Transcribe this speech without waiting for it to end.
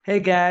Hey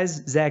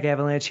guys,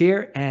 Zacavalanche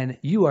here, and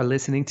you are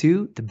listening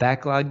to the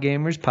Backlog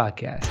Gamers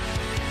Podcast.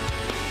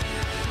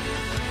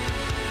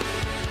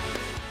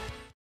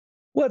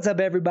 What's up,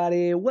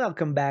 everybody?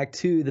 Welcome back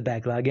to the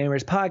Backlog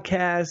Gamers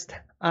Podcast.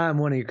 I'm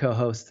one of your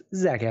co-hosts,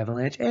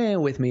 Zacavalanche,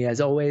 and with me, as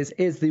always,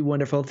 is the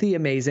wonderful, the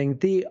amazing,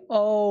 the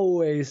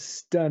always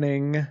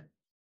stunning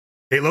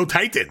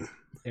Halotitan.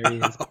 There he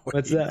is.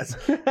 What's up?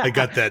 I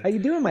got that. How you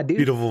doing, my dude?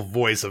 Beautiful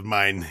voice of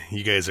mine.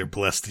 You guys are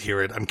blessed to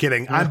hear it. I'm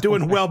kidding. I'm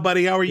doing well,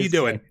 buddy. How are you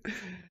doing?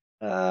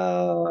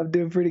 Oh, I'm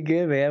doing pretty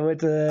good, man.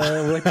 What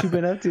you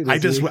been up to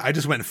this week? I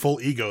just went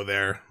full ego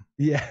there.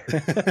 Yeah.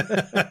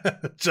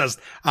 Just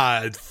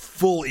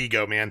full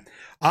ego, man.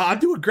 I'm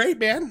doing great,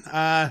 man.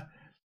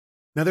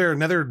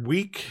 Another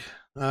week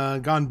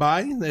gone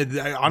by.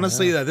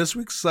 Honestly, this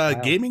week's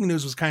gaming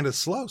news was kind of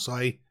slow, so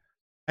I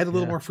had a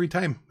little more free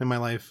time in my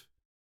life.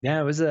 Yeah,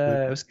 it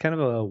was kind of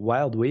a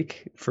wild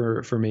week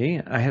for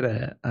me. I had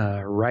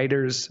a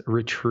writer's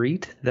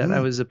retreat that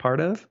I was a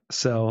part of,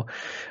 so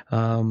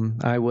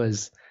I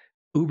was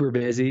uber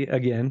busy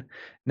again,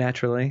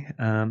 naturally,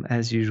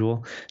 as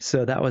usual.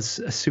 So that was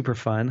super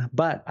fun.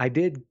 But I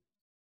did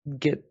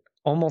get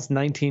almost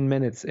 19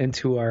 minutes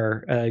into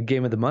our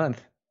game of the month,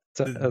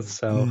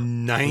 so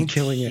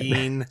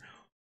 19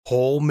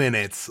 whole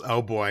minutes.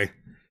 Oh boy!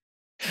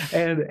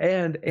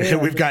 And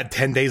we've got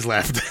 10 days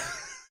left.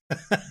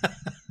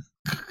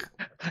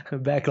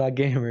 Backlog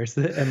gamers,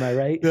 am I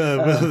right?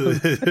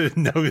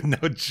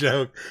 No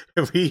joke.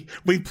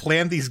 We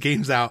planned these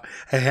games out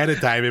ahead of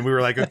time, and we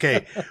were like,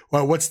 okay,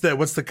 well, what's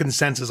the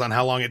consensus on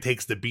how long it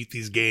takes to beat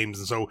these games?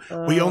 And so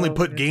we only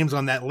put games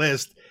on that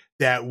list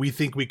that we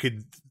think we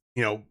could,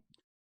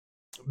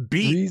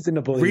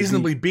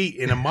 reasonably beat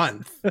in a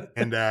month.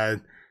 And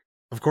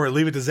of course,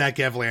 leave it to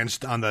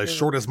Zacavalanche on the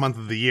shortest month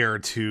of the year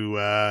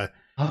to.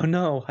 Oh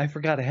no, I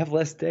forgot I have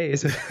less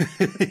days.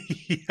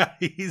 Yeah,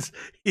 he's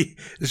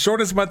the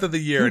shortest month of the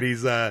year, and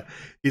he's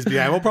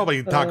behind. We'll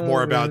probably talk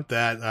more about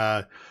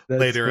that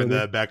later in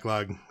the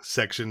backlog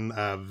section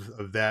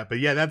of that. But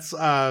yeah, that's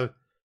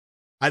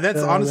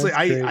honestly,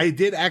 I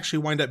did actually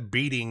wind up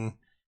beating,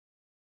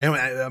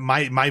 and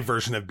my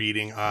version of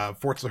beating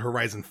Forza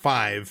Horizon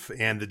 5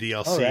 and the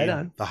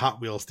DLC, the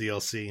Hot Wheels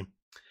DLC.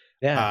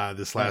 Yeah,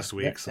 this last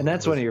week. So and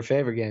that's one of your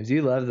favorite games.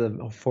 You love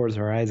the Forza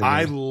Horizon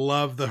games. I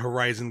love the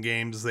Horizon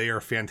games. They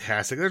are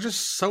fantastic. They're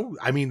just so,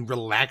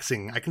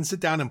 relaxing. I can sit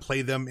down and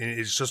play them, and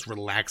it's just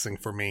relaxing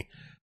for me.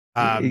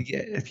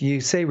 If you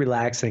say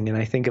relaxing, and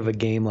I think of a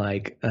game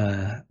like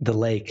The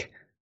Lake.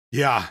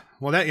 Yeah,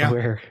 well,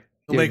 where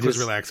The Lake was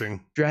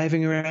relaxing.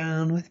 Driving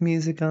around with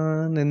music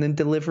on, and then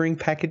delivering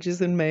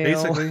packages in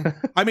mail.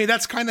 Basically,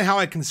 that's kind of how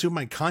I consume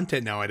my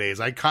content nowadays.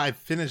 I caught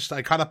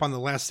up on the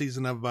last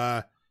season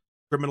of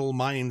Criminal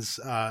Minds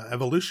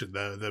Evolution,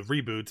 the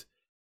reboot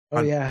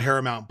on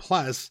Paramount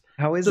Plus.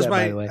 How is that,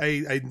 by the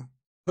way? I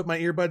put my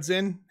earbuds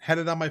in, had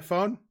it on my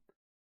phone,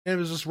 and it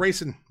was just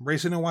racing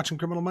and watching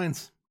Criminal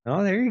Minds.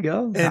 Oh, there you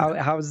go.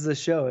 How was the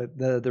show,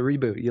 the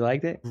reboot? You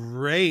liked it?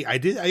 Great. I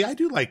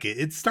do like it.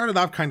 It started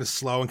off kind of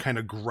slow and kind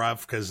of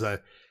gruff because you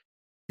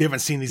haven't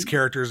seen these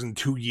characters in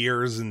 2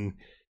 years, and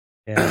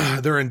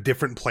they're in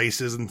different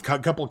places, and a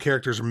couple of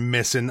characters are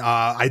missing.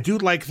 I do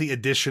like the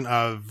addition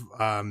of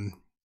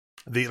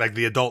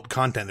the adult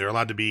content. They're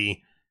allowed to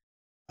be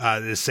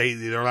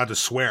they're allowed to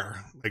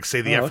swear, like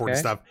say the F word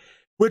stuff,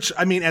 which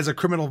as a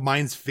Criminal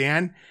Minds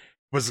fan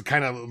was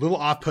kind of a little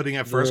off-putting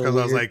at first because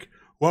I was like,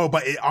 whoa,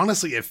 but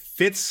honestly it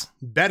fits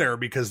better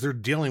because they're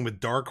dealing with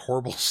dark,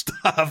 horrible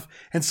stuff,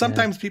 and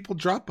sometimes people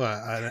drop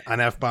an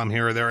F-bomb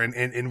here or there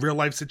in real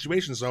life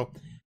situations, so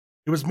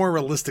it was more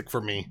realistic for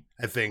me,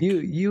 I think.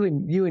 You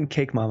and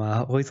Cake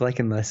Mama always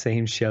liking the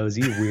same shows,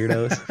 you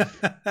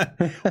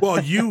weirdos. Well,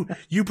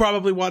 you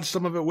probably watched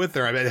some of it with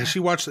her. Has she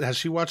watched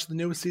the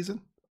newest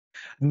season?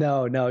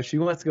 No. She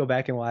wants to go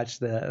back and watch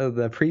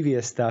the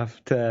previous stuff.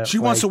 She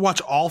wants to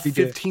watch all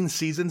 15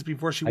 seasons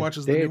before she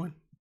watches the new one.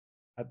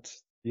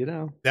 That's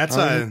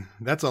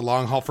that's a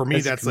long haul for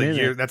me. That's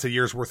a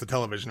year's worth of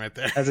television right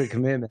there. That's a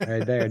commitment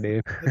right there,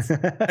 dude.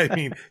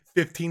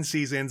 15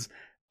 seasons.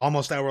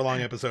 Almost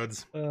hour-long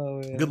episodes. Oh,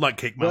 man. Good luck,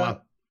 Cake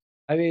Mama.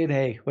 Well,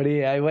 hey, what are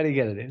you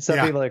gonna do? Some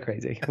people are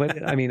crazy.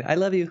 I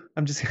love you.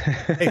 I'm just.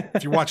 Hey,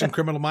 if you're watching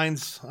Criminal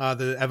Minds,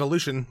 the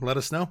Evolution, let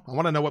us know. I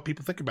want to know what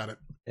people think about it.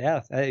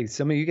 Yeah, hey,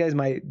 some of you guys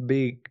might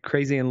be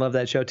crazy and love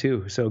that show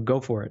too. So go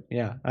for it.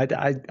 Yeah,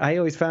 I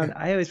always found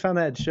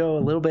that show a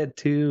little bit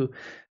too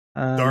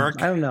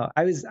dark. I don't know.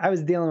 I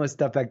was dealing with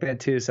stuff back then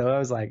too, so I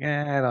was like,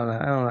 I don't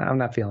know. I'm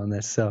not feeling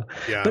this. So,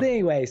 but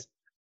anyways.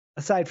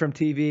 Aside from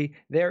TV,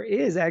 there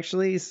is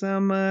actually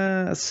some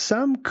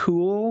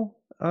cool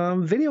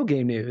video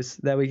game news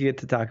that we get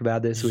to talk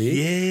about this week.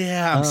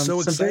 Yeah, I'm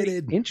so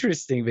excited. Very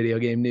interesting video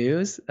game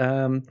news.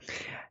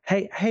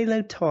 Hey,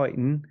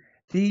 Halotitan,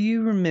 do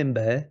you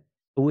remember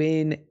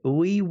when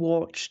we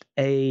watched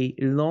a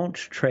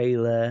launch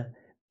trailer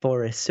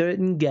for a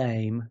certain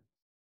game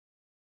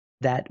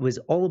that was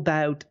all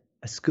about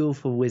a school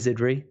for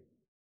wizardry?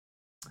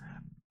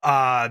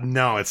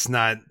 No, it's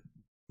not.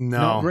 No.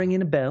 Not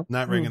ringing a bell.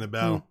 Not ringing a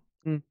bell.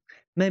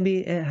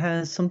 maybe it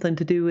has something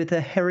to do with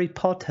Harry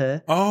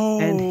Potter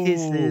and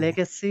his Oh,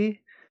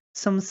 legacy,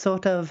 some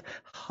sort of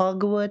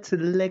Hogwarts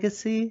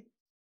legacy.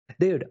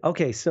 Dude,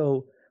 okay,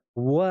 so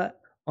what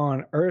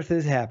on earth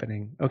is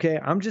happening? Okay,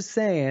 I'm just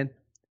saying,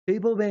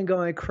 people have been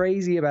going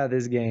crazy about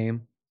this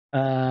game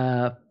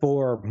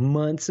for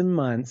months and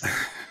months.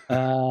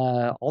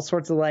 All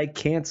sorts of like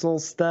cancel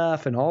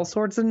stuff and all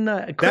sorts of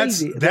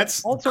crazy.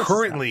 that's All sorts of stuff.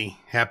 currently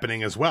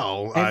happening as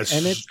well.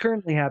 And it's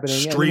currently happening.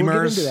 And we'll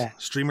get into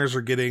that. Streamers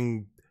are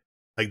getting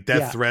like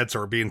death threats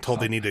or being told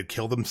they need to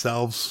kill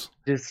themselves.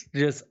 Just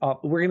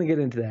we're gonna get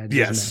into that in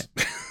just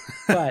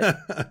a minute.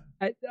 But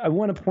I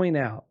want to point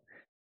out,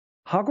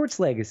 Hogwarts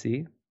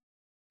Legacy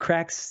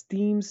cracks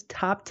Steam's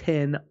top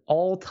 10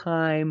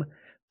 all-time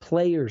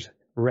players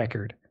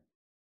record.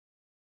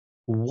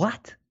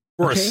 What?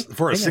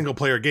 For a single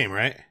player game,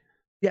 right?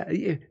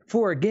 Yeah,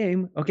 for a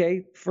game,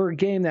 okay, for a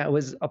game that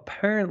was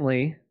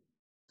apparently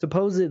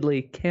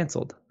supposedly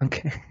canceled.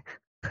 Okay.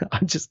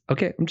 I'm just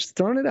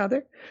throwing it out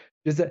there.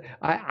 Just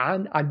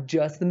I'm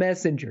just the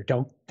messenger.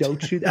 Don't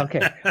shoot.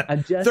 Okay.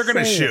 I'm just They're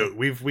gonna shoot.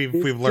 We've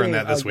learned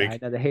that this week. I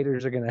know the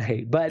haters are gonna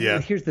hate. But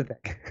here's the thing.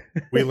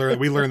 we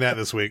learned that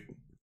this week.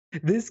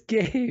 This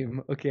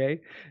game, okay,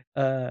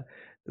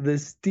 the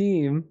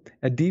Steam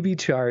DB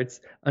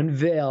charts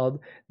unveiled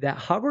that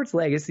Hogwarts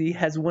Legacy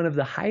has one of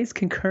the highest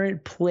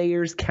concurrent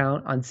players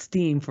count on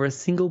Steam for a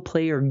single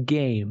player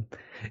game,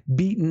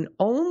 beaten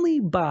only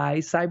by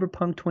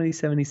Cyberpunk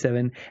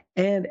 2077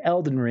 and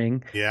Elden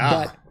Ring.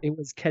 Yeah. But it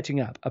was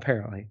catching up,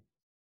 apparently.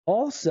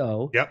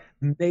 Also,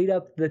 made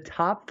up the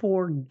top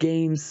 4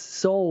 games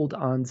sold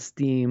on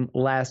Steam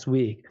last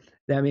week.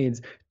 That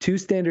means 2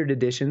 standard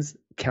editions,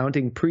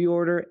 counting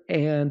pre-order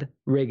and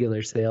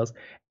regular sales,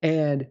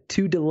 and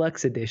 2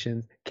 deluxe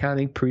editions,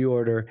 counting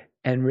pre-order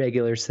and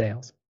regular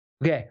sales.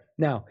 Okay,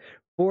 now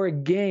for a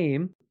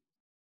game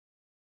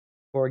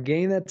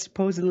that's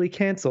supposedly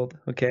canceled,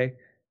 okay,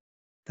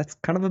 that's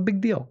kind of a big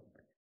deal.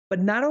 But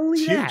not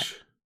only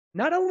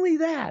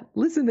that,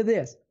 listen to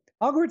this.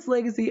 Hogwarts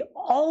Legacy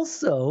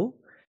also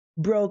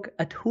broke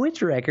a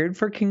Twitch record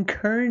for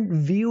concurrent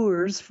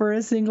viewers for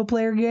a single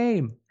player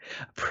game.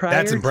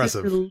 That's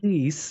impressive. To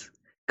release,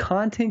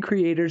 content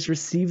creators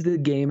received the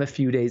game a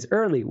few days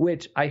early,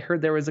 which I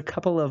heard there was a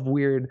couple of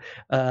weird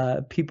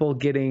people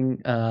getting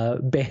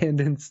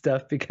banned and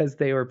stuff because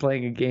they were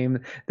playing a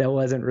game that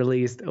wasn't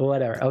released.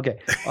 Whatever. Okay.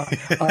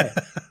 All right.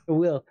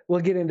 We'll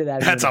get into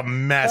that. That's a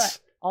mess.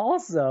 But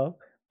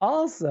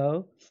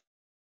also,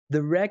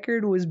 the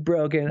record was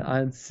broken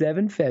on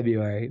 7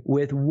 February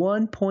with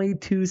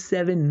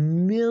 1.27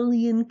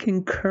 million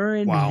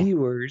concurrent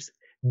viewers,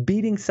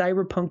 beating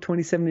Cyberpunk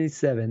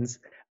 2077's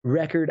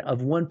record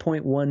of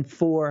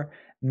 1.14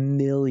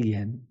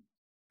 million.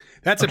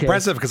 That's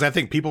impressive because I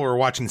think people were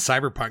watching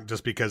Cyberpunk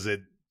just because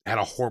it had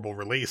a horrible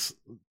release.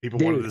 People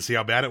wanted to see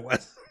how bad it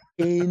was.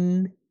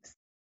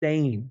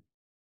 Insane.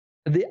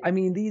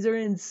 These are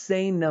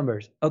insane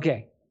numbers.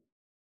 Okay.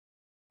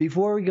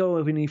 Before we go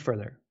any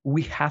further,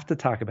 we have to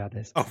talk about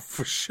this. Oh,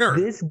 for sure.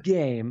 This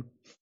game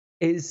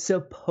is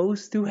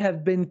supposed to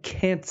have been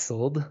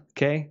canceled,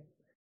 okay,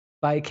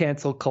 by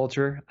cancel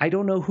culture. I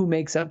don't know who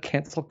makes up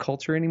cancel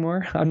culture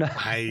anymore.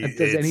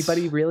 Does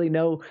anybody really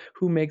know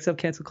who makes up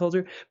cancel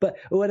culture? But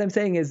what I'm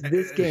saying is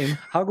this game,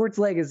 Hogwarts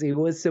Legacy,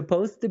 was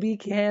supposed to be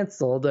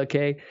canceled,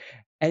 okay,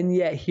 and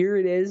yet here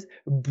it is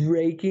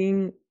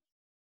breaking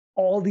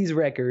all these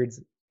records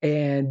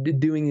and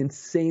doing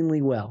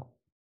insanely well.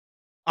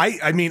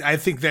 I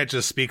think that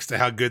just speaks to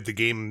how good the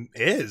game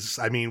is.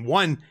 I mean,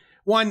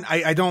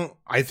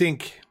 I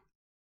think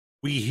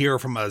we hear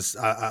from a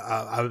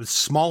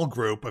small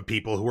group of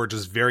people who are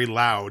just very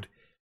loud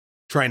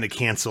trying to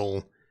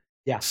cancel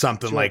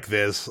something like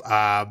this.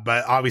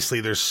 But obviously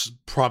there's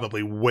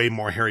probably way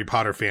more Harry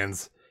Potter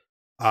fans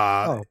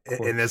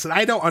in this. And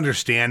I don't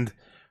understand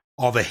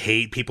all the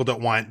hate. People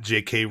don't want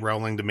J.K.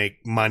 Rowling to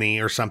make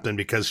money or something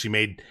because she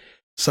made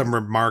some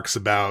remarks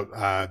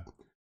about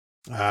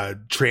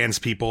trans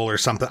people or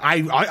something.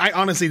 I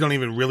honestly don't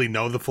even really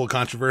know the full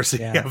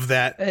controversy of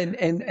that.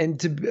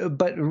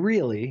 But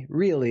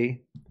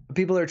really,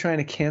 people are trying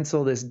to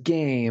cancel this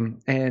game,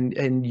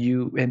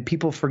 and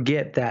people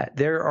forget that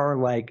there are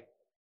like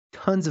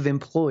tons of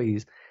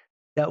employees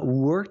that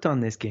worked on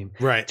this game,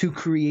 right, to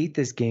create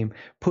this game,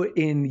 put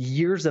in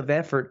years of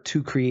effort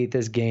to create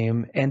this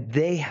game, and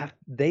they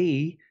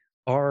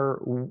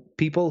are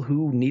people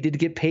who needed to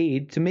get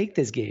paid to make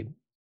this game.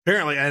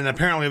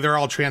 Apparently they're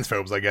all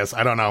transphobes, I guess.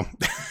 I don't know.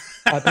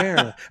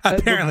 Apparently.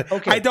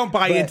 Okay, I don't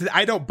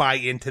buy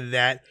into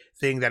that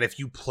thing that if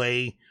you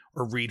play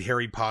or read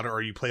Harry Potter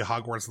or you play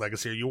Hogwarts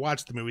Legacy or you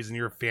watch the movies and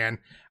you're a fan,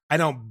 I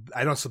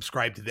don't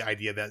subscribe to the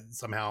idea that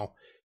somehow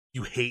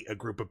you hate a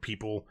group of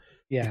people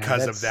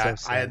because of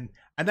that. So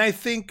and I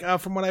think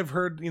from what I've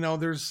heard,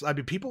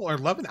 people are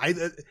loving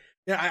it.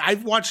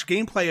 I've watched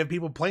gameplay of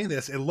people playing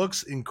this. It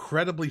looks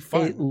incredibly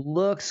fun. It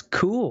looks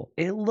cool.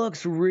 It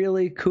looks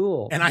really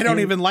cool. And I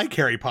don't even like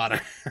Harry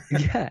Potter.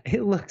 Yeah,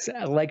 it looks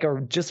like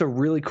just a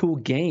really cool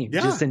game,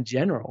 just in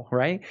general,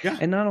 right? Yeah.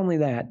 And not only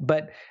that,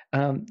 but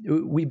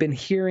we've been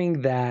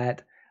hearing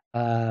that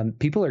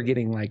People are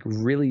getting like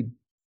really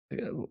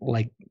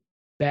like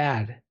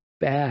bad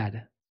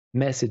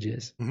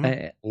messages,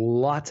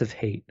 lots of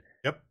hate.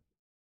 Yep.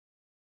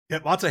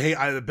 Yep, lots of hate.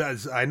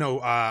 I know.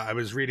 I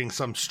was reading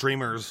some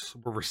streamers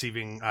were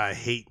receiving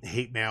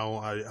hate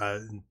mail.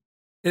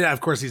 Yeah,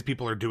 of course, these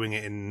people are doing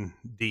it in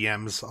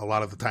DMs a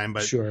lot of the time.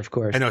 But sure, of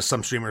course, I know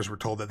some streamers were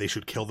told that they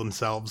should kill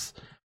themselves.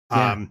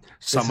 Yeah,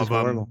 some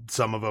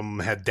of them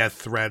had death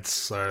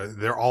threats.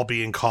 They're all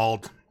being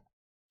called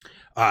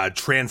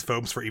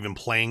transphobes for even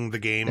playing the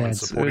game and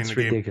supporting the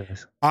game.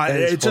 Ridiculous.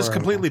 It's just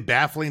completely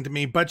baffling to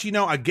me. But you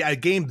know, a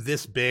game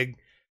this big.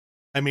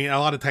 I mean, a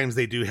lot of times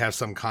they do have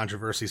some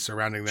controversy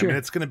surrounding them, Sure. and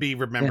it's going to be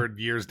remembered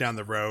years down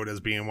the road as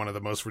being one of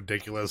the most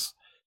ridiculous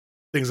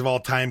things of all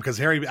time. Because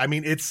Harry,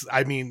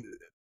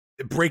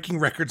 breaking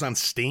records on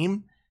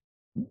Steam,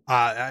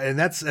 and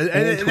that's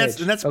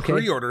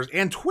pre-orders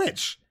and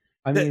Twitch.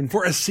 I mean,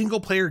 for a single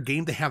player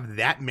game to have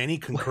that many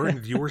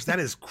concurrent viewers, that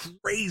is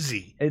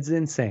crazy. It's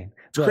insane.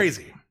 It's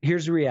crazy.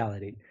 Here's the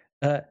reality.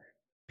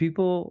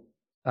 People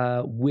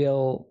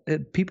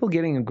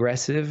getting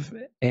aggressive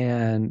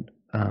and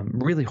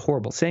really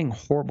horrible, saying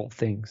horrible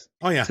things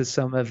to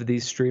some of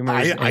these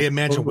streamers. I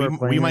imagine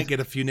we might get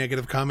a few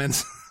negative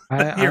comments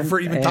here for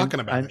even talking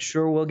about it. I'm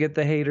sure we'll get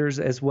the haters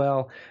as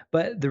well.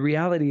 But the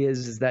reality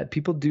is that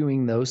people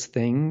doing those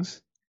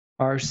things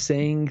are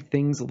saying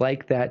things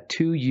like that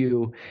to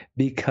you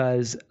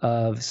because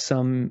of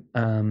some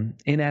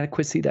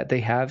inadequacy that they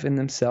have in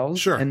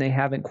themselves, and they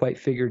haven't quite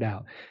figured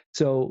out.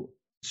 So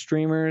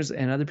streamers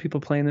and other people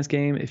playing this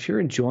game, if you're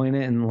enjoying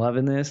it and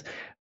loving this,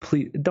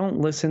 please don't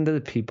listen to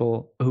the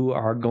people who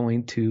are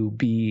going to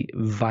be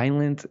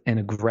violent and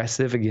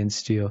aggressive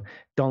against you.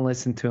 Don't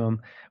listen to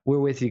them. We're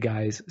with you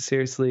guys.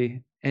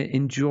 Seriously,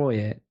 enjoy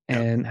it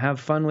and have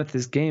fun with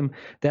this game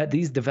that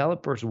these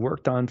developers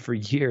worked on for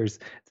years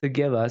to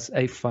give us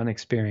a fun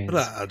experience.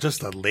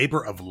 Just a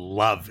labor of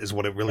love is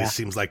what it really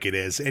seems like it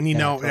is. And, you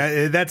know,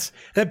 that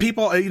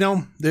people, you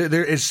know,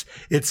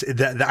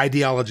 the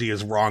ideology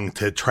is wrong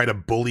to try to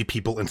bully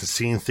people into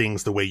seeing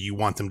things the way you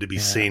want them to be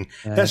seen.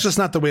 That's just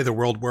not the way the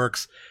world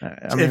works.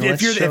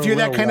 If you're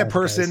that kind of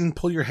person,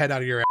 pull your head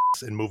out of your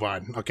ass and move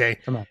on. Okay.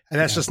 Come on. And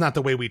that's just not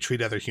the way we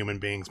treat other human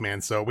beings,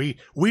 man. So we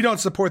don't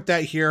support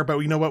that here, but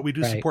you know what? We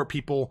do support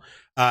people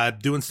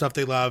doing stuff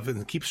they love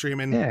and keep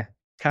streaming. Yeah.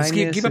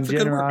 Kindness keep up and the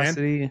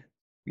generosity. good work, man.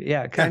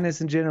 Yeah. Kindness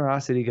and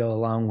generosity go a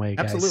long way,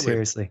 guys. Absolutely.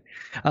 Seriously.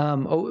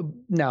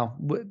 Now,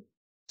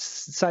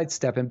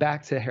 sidestepping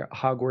back to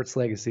Hogwarts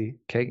Legacy.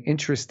 Okay.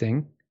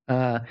 Interesting.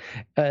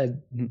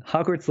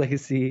 Hogwarts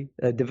Legacy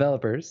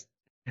developers,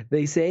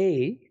 they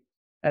say,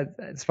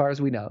 as far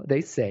as we know,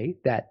 they say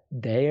that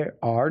there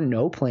are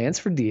no plans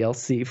for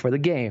DLC for the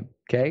game.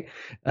 Okay.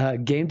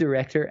 Game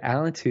director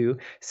Alan Tu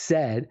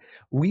said,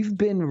 "We've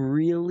been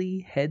really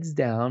heads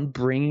down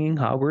bringing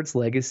Hogwarts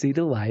Legacy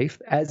to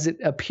life," as it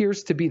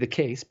appears to be the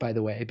case, by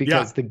the way,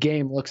 because the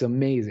game looks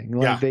amazing.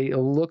 It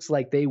looks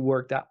like they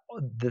worked out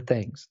the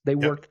things. They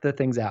worked the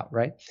things out,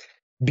 right?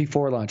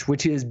 Before launch,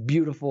 which is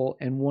beautiful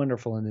and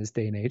wonderful in this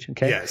day and age.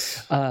 Okay.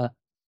 Yes.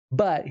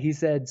 But he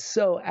said,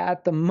 so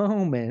at the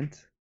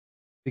moment,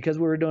 because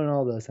we were doing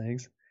all those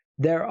things,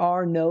 there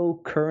are no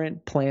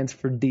current plans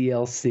for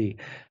DLC.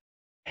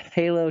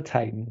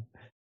 Halotitan,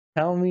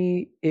 tell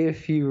me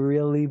if you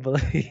really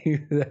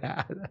believe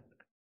that.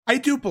 I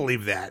do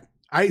believe that.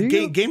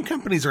 Game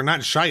companies are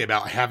not shy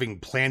about having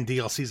planned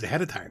DLCs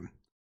ahead of time.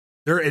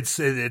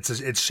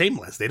 It's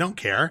shameless. They don't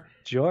care.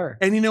 Sure.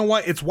 And you know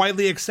what? It's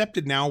widely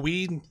accepted now.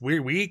 We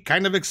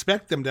kind of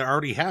expect them to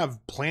already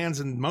have plans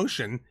in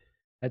motion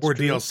for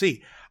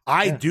DLC.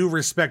 I do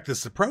respect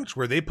this approach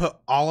where they put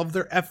all of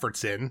their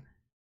efforts in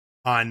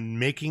on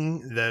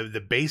making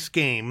the base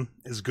game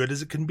as good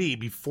as it can be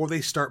before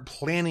they start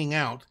planning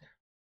out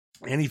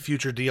any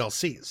future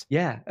DLCs.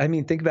 Yeah. I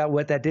mean, think about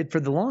what that did for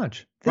the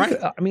launch.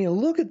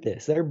 Look at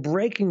this. They're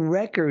breaking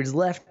records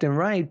left and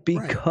right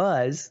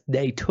because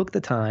they took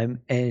the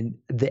time and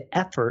the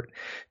effort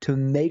to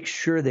make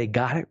sure they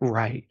got it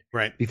right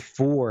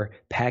before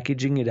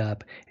packaging it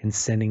up and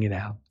sending it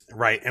out.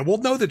 Right. And we'll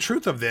know the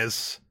truth of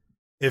this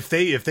if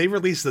they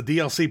release the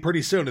DLC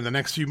pretty soon in the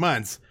next few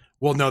months.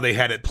 We'll know they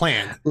had it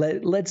planned.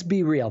 Let's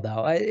be real,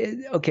 though.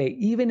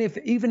 Even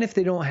if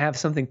they don't have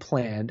something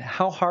planned,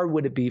 how hard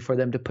would it be for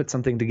them to put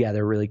something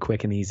together really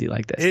quick and easy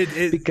like this?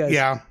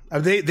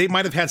 They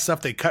might have had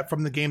stuff they cut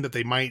from the game that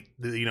they might,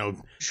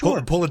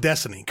 pull a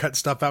Destiny, cut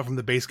stuff out from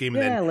the base game,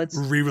 and then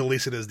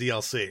re-release it as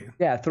DLC.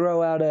 Yeah,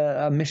 throw out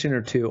a mission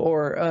or two,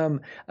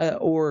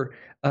 or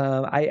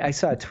I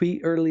saw a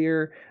tweet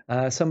earlier.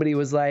 Somebody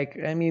was like,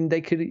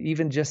 they could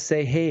even just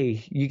say,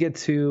 hey, you get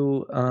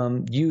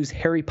to use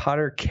Harry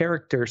Potter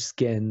character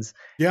skins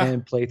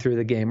and play through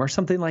the game or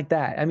something like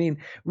that.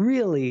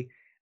 Really,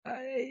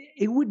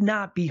 it would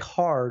not be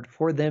hard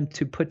for them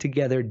to put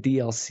together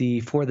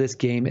DLC for this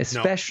game,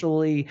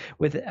 especially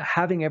with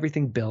having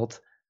everything built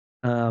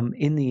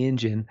in the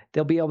engine.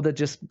 They'll be able to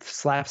just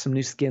slap some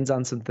new skins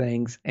on some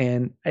things,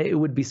 and it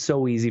would be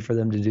so easy for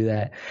them to do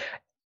that.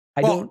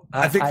 I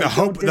think the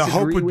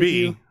hope would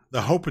be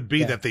The hope would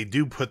be that they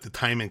do put the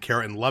time and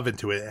care and love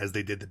into it as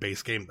they did the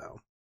base game, though.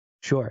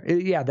 Sure.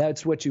 Yeah,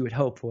 that's what you would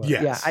hope for.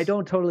 Yes. Yeah, I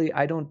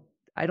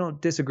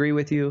don't disagree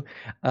with you.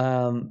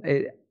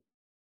 It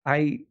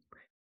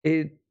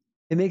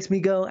makes me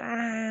go,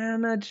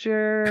 I'm not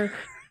sure.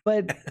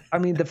 But I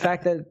mean, the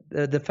fact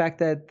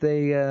that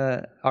they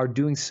are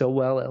doing so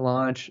well at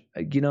launch,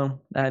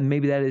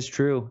 maybe that is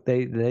true.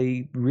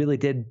 They really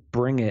did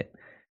bring it.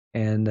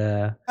 And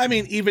I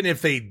mean, even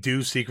if they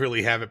do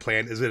secretly have it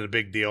planned, is it a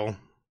big deal?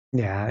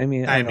 Yeah, I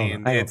mean, I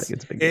don't think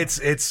it's a big deal.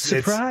 It's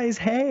surprise.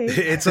 Hey,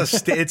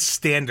 it's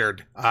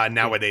standard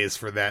nowadays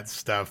for that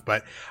stuff.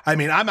 But I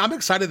mean, I'm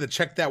excited to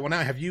check that one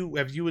out. Have you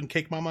and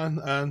Cake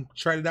Mama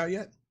tried it out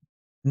yet?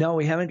 No,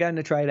 we haven't gotten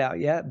to try it out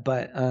yet,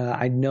 but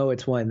I know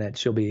it's one that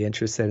she'll be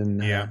interested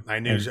in. Yeah, I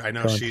know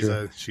she's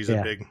a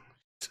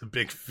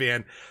big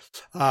fan.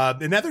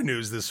 In other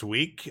news this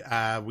week,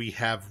 we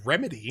have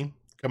Remedy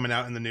coming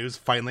out in the news.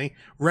 Finally,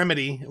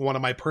 Remedy, one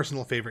of my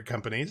personal favorite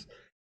companies.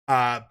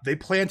 They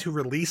plan to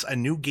release a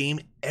new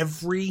game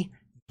every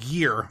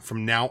year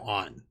from now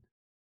on.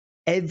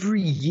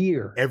 Every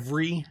year.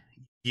 Okay,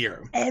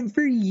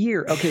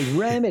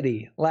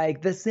 Remedy,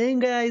 like the same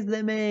guys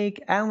that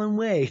make Alan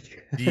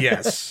Wake.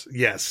 Yes.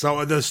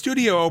 So the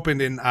studio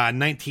opened in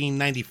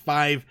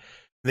 1995.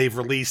 They've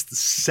released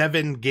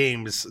 7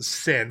 games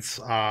since,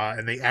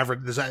 and they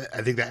average.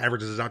 I think that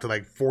averages out to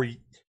like 4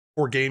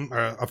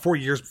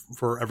 years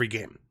for every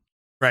game,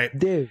 right?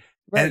 Dude,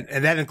 right.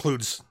 And that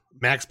includes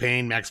Max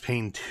Payne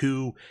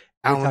 2,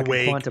 Alan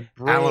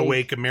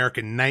Wake,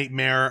 American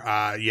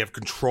Nightmare. You have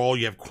Control,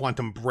 you have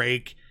Quantum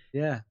Break.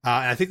 Yeah.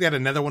 I think they had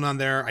another one on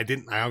there. I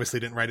obviously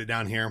didn't write it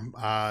down here.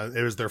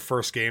 It was their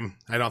first game.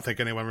 I don't think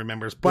anyone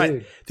remembers,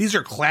 but these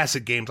are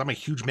classic games. I'm a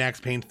huge Max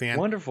Payne fan.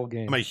 Wonderful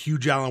game. I'm a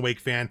huge Alan Wake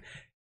fan.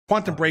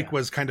 Quantum Break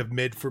was kind of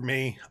mid for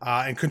me.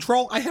 And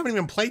Control, I haven't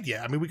even played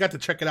yet. I mean, we got to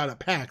check it out at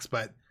PAX,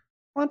 but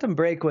Quantum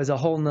Break was a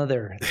whole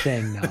nother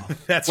thing, though.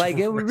 That's like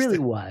it really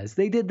was.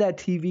 They did that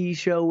TV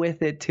show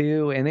with it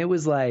too, and it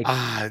was like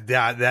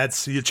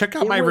that's you check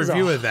out my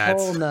review of that.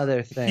 Whole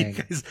nother thing.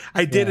 Guys,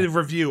 I did a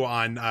review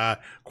on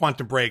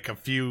Quantum Break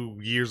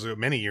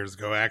many years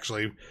ago,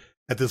 actually.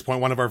 At this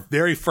point, one of our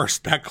very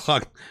first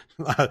backlog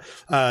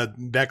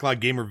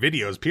gamer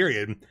videos.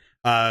 Period.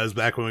 Was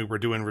back when we were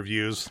doing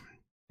reviews.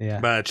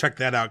 Yeah, but check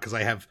that out because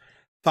I have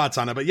thoughts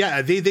on it. But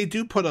yeah, they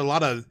do put a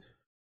lot of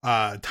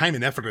time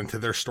and effort into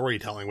their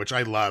storytelling, which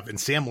I love. And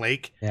Sam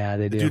Lake, they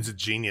do. The dude's a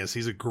genius.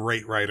 He's a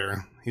great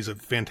writer. He's a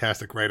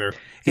fantastic writer.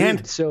 Dude, and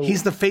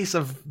he's the face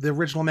of the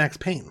original Max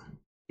Payne.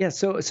 Yeah,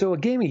 so a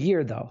game a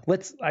year though.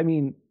 That's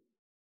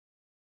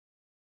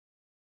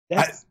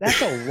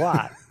a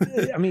lot.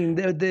 I mean,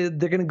 they're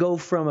going to go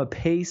from a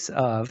pace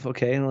of,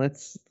 and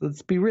let's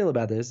be real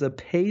about this, a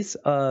pace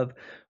of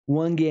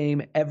one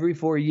game every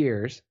 4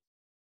 years.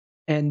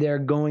 And they're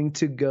going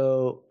to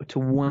go to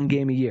one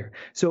game a year.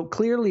 So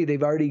clearly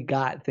they've already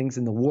got things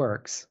in the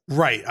works.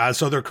 Right.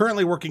 So they're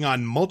currently working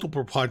on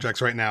multiple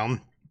projects right now.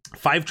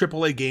 5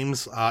 AAA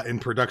games in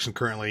production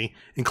currently,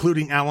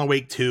 including Alan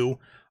Wake 2,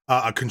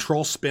 a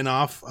Control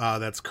spinoff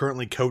that's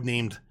currently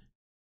codenamed.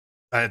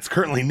 It's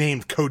currently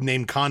named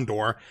Codename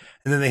Condor.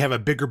 And then they have a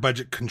bigger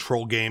budget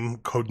Control game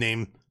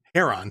codenamed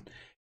Heron.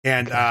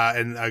 And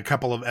a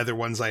couple of other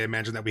ones I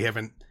imagine that we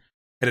haven't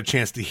had a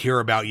chance to hear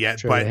about yet,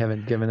 sure, but they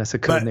haven't given us a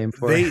code name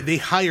for it. They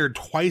hired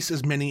twice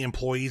as many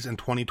employees in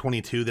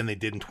 2022 than they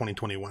did in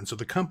 2021. So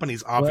the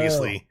company's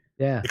obviously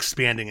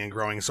expanding and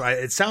growing. So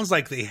it sounds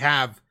like they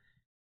have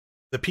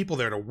the people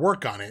there to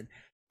work on it.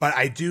 But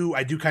I do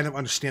kind of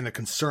understand the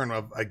concern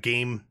of a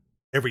game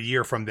every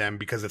year from them,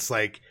 because it's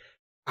like,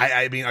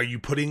 I mean, are you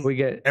putting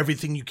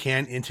everything you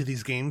can into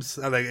these games?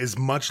 Like as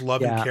much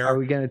love and care? Are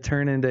we going to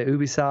turn into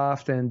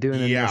Ubisoft and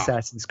doing an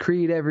Assassin's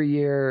Creed every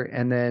year?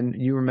 And then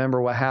you remember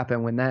what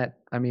happened when that,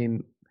 I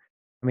mean,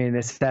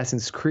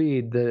 Assassin's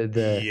Creed,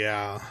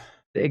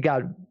 it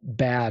got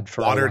bad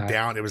for watered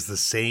down. It was the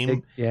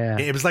same.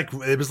 It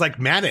was like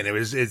Madden.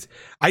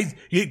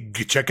 You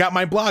check out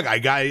my blog.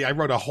 I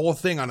wrote a whole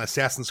thing on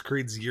Assassin's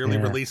Creed's yearly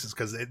releases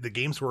because the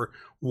games were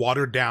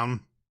watered down.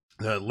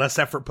 Less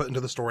effort put into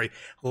the story,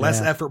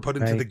 less effort put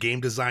into the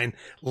game design,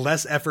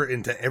 less effort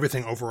into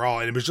everything overall.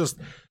 And it was just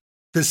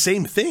the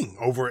same thing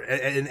over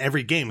in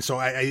every game. So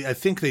I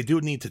think they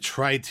do need to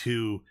try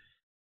to,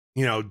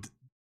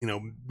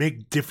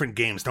 make different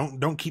games.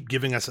 Don't keep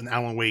giving us an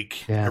Alan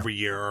Wake every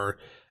year or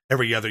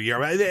every other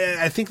year.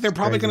 I think they're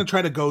probably going to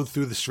try to go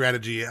through the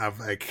strategy of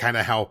kind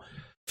of how,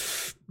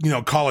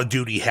 Call of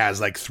Duty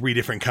has like 3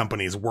 different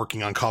companies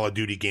working on Call of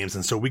Duty games.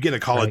 And so we get a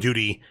Call of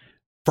Duty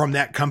from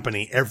that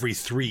company every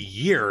 3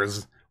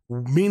 years.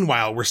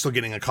 Meanwhile, we're still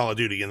getting a Call of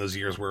Duty in those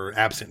years we're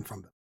absent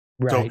from them.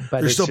 Right. So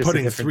they're still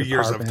putting 3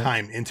 years of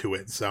time into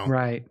it.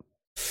 So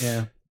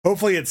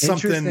hopefully it's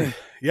something.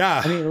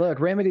 Yeah. I mean, look,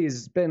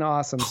 Remedy's been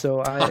awesome.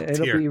 So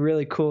it'll be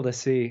really cool to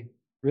see.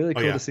 Really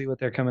cool to see what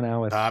they're coming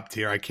out with. Top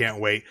tier. I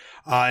can't wait.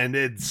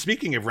 And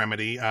speaking of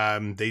Remedy,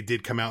 they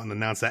did come out and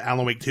announce that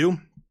Alan Wake 2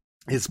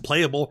 is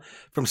playable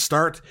from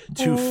start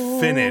to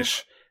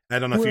finish. I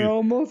don't know if we're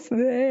almost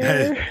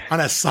there. On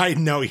a side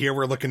note here,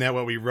 we're looking at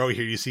what we wrote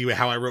here. You see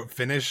how I wrote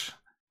Finnish?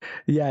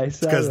 Yeah, I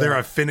saw because they're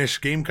a Finnish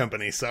game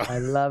company. So I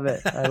love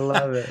it. I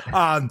love it.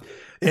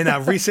 In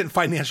a recent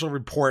financial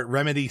report,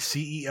 Remedy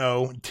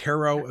CEO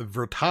Tero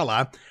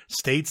Virtala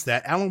states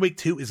that Alan Wake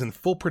 2 is in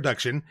full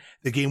production.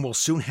 The game will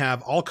soon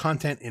have all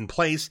content in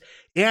place,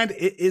 and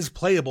it is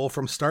playable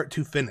from start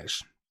to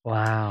finish.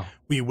 Wow.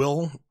 We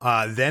will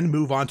then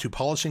move on to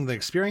polishing the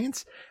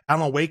experience.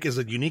 Alan Wake is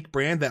a unique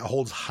brand that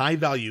holds high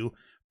value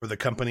for the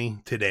company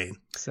today.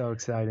 So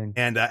exciting.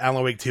 And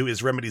Alan Wake 2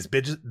 is Remedy's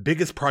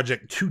biggest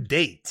project to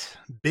date.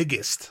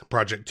 Biggest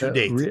project to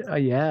date.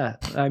 Yeah.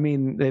 I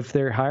mean, if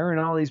they're hiring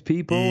all these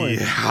people,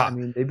 I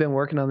mean, they've been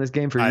working on this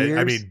game for years.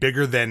 I mean,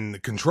 bigger than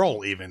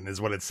Control even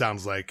is what it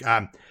sounds like.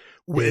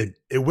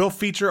 It will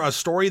feature a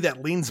story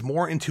that leans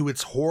more into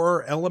its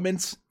horror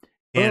elements.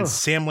 And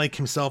Sam Lake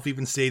himself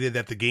even stated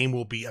that the game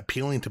will be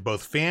appealing to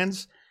both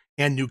fans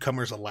and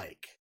newcomers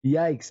alike.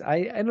 Yikes.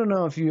 I don't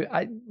know if you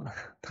I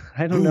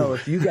don't know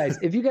if you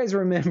guys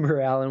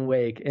remember Alan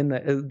Wake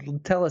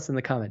tell us in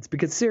the comments,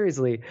 because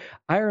seriously,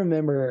 I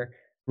remember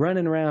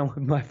running around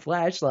with my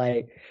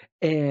flashlight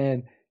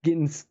and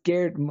getting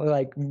scared,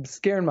 like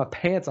scaring my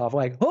pants off,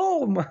 like,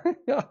 oh my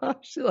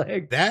gosh,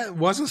 like that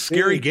was a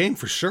scary game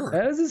for sure.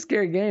 That was a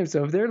scary game.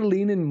 So if they're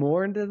leaning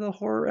more into the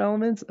horror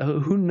elements,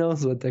 who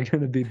knows what they're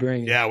going to be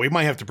bringing. Yeah, we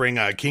might have to bring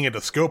King of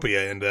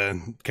Discopia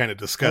and kind of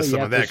discuss some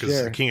of that,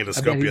 because King of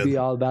Discopia, he'd be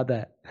all about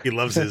that. He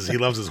loves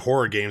his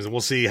horror games, and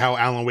we'll see how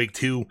Alan Wake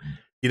 2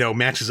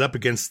 matches up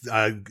against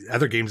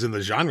other games in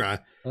the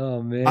genre.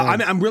 Oh man,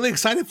 I'm really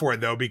excited for it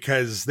though,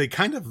 because they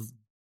kind of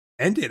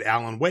ended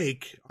Alan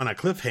Wake on a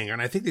cliffhanger,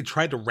 and I think they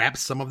tried to wrap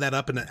some of that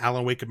up in an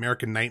Alan Wake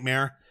American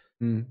Nightmare.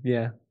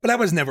 Yeah, but I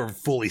was never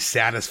fully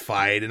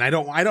satisfied, and I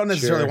don't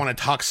necessarily want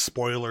to talk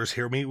spoilers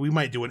here. We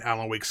might do an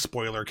Alan Wake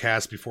spoiler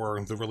cast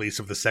before the release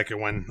of the second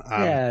one.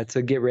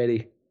 So get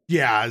ready.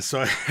 Yeah,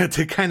 so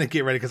to kind of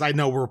get ready, because I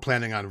know we're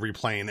planning on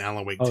replaying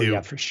Alan Wake 2. Oh yeah,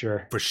 for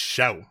sure. For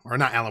show. Or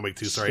not Alan Wake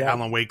 2, sorry.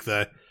 Alan Wake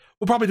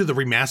we'll probably do the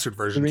remastered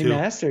version too.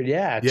 Remastered,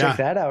 yeah. Check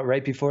that out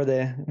right before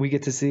we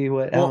get to see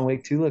what Alan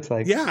Wake 2 looks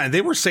like. Yeah, and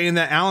they were saying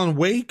that Alan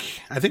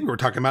Wake, I think we were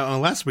talking about on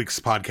last week's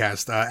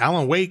podcast,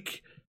 Alan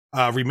Wake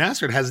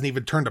remastered hasn't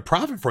even turned a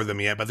profit for them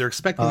yet, but they're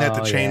expecting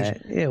that to change.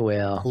 Yeah, it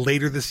will.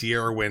 Later this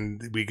year,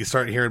 when we can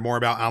start hearing more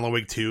about Alan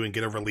Wake 2 and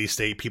get a release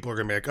date, people are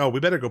going to be like, oh, we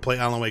better go play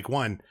Alan Wake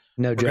 1.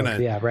 No joke.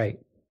 Yeah, right.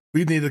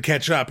 We need to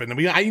catch up. And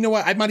you know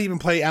what? I might even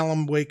play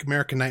Alan Wake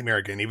American Nightmare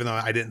again, even though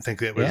I didn't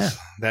think it was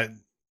that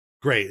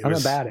great. I'm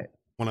about it.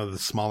 One of the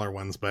smaller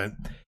ones, but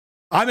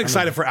I'm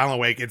excited for Alan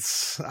Wake.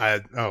 It's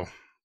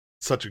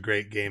such a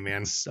great game,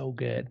 man. So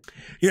good.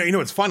 You know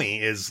what's funny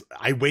is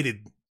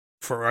we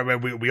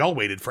all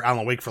waited for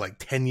Alan Wake for like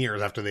 10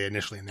 years after they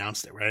initially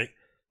announced it, right?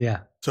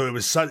 Yeah. So it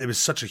was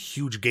such a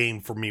huge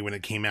game for me when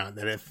it came out,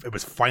 that it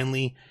was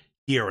finally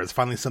here. It's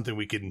finally something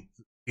we could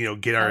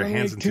get our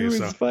hands into. Alan Wake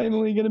 2 is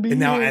finally going to be and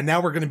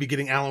now we're going to be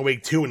getting Alan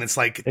Wake 2, and it's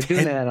like they're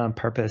doing that on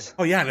purpose.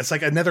 Oh yeah, and it's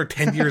like another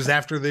 10 years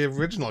after the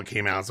original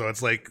came out, so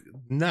it's like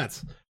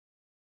nuts.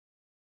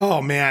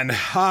 Oh man.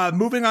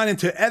 Moving on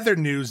into other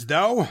news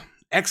though,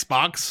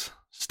 Xbox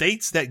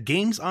states that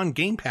games on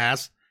Game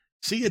Pass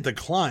see a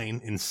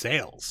decline in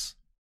sales.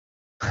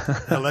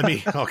 Let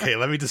me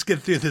just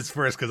get through this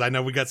first, because I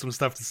know we got some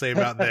stuff to say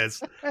about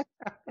this.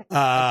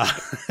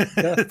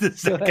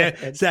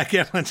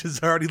 Zacavalanche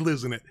is already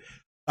losing it.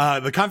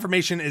 The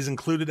confirmation is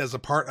included as a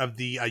part of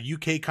the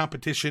UK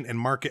Competition and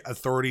Market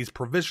Authority's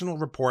provisional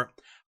report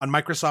on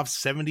Microsoft's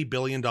 $70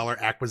 billion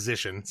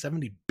acquisition.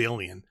 $70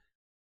 billion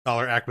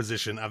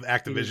acquisition of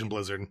Activision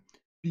Blizzard.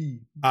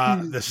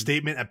 The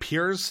statement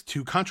appears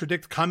to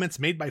contradict comments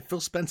made by Phil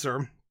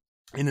Spencer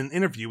in an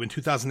interview in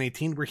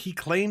 2018, where he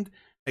claimed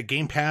that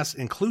Game Pass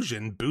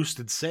inclusion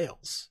boosted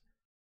sales.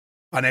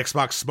 An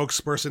Xbox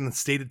spokesperson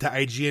stated to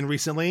IGN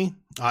recently,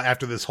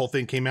 after this whole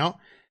thing came out,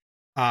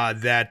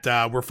 that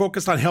we're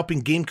focused on helping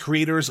game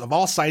creators of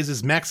all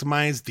sizes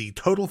maximize the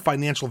total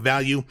financial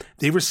value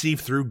they receive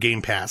through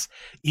Game Pass.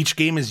 Each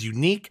game is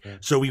unique,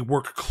 so we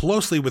work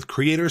closely with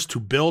creators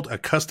to build a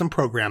custom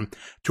program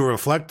to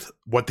reflect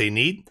what they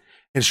need,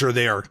 ensure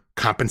they are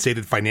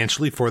compensated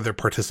financially for their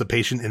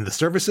participation in the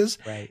services,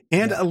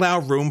 and allow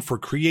room for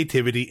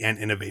creativity and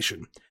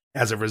innovation.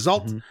 As a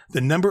result,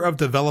 the number of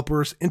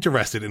developers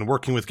interested in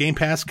working with Game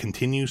Pass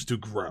continues to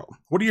grow.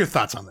 What are your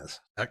thoughts on this,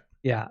 Zach?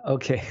 Yeah,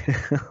 okay.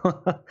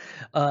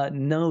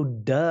 No,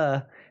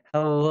 duh.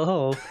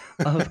 Hello.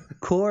 Of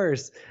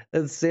course,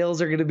 the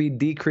sales are going to be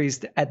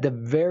decreased at the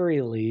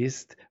very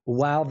least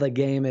while the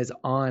game is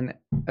on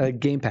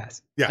Game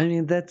Pass. Yeah. I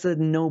mean, that's a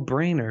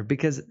no-brainer,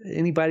 because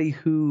anybody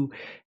who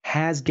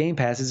has Game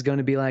Pass is going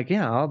to be like,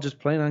 yeah, I'll just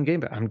play it on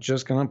Game Pass. I'm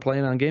just going to play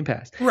it on Game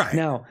Pass. Right.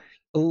 Now,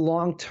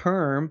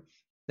 long-term,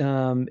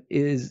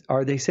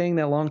 are they saying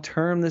that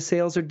long-term the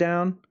sales are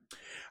down?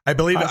 I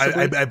believe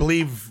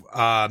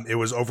it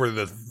was over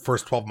the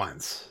first 12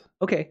 months.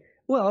 Okay.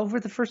 Well, for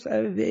the first,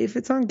 if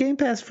it's on Game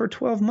Pass for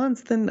 12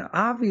 months, then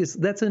obvious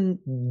that's a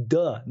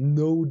duh.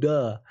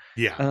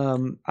 Yeah.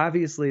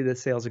 Obviously the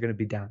sales are going to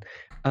be down.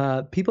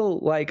 People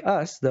like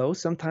us, though,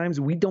 sometimes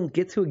we don't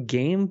get to a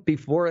game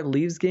before it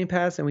leaves Game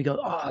Pass, and we go,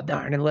 "Oh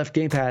darn, it left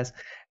Game Pass,"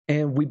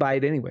 and we buy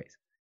it anyways.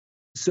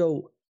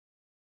 So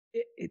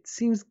it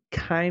seems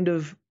kind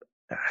of,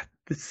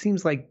 it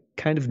seems like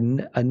kind of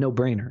a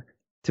no-brainer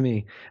to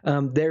me.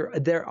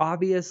 They're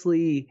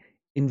obviously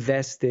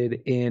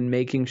invested in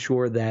making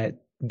sure that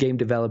game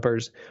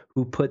developers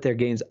who put their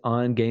games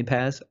on Game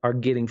Pass are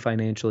getting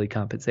financially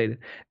compensated.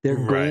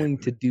 They're going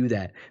to do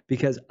that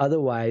because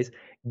otherwise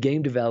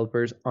game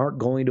developers aren't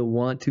going to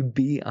want to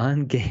be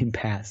on Game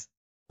Pass.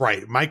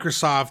 Right.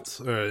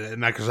 Microsoft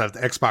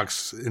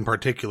Xbox in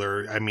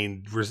particular, I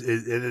mean,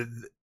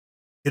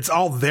 it's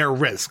all their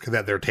risk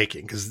that they're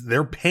taking because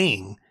they're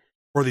paying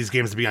for these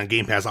games to be on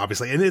Game Pass,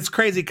 obviously. And it's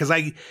crazy because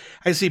I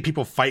see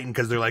people fighting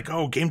because they're like,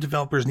 oh, game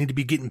developers need to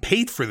be getting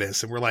paid for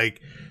this. And we're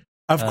like,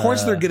 of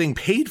course they're getting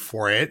paid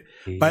for it.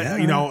 But,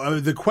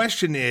 the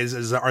question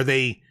is are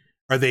they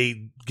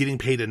getting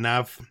paid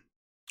enough?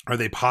 Are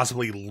they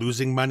possibly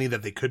losing money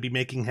that they could be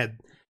making had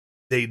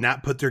they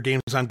not put their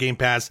games on Game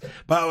Pass?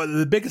 But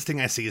the biggest thing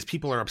I see is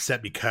people are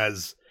upset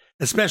because,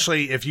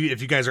 especially if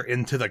you guys are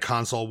into the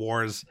console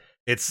wars,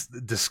 it's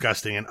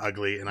disgusting and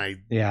ugly, and I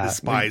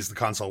despise the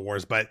console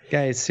wars. But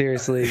guys,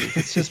 seriously,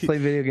 let's just play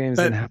video games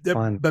and have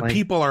fun. But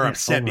people are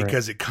upset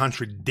because it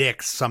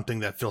contradicts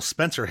something that Phil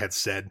Spencer had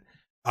said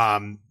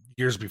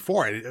years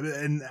before,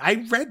 and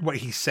I read what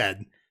he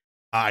said.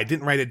 I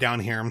didn't write it down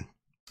here,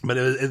 but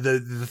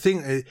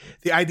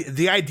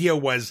the idea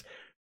was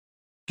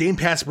Game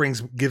Pass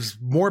gives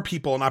more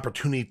people an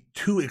opportunity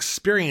to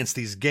experience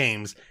these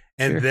games,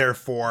 and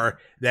therefore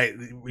that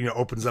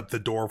opens up the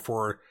door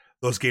for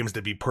those games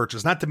to be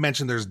purchased. Not to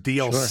mention there's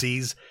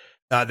DLCs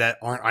that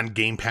aren't on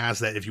Game Pass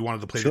that if you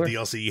wanted to play the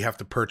DLC, you have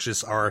to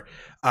purchase or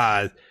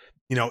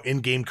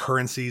in-game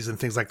currencies and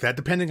things like that,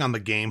 depending on the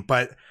game.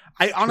 But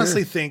I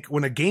honestly think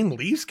when a game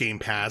leaves Game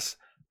Pass,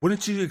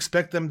 wouldn't you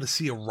expect them to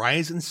see a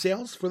rise in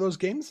sales for those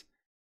games?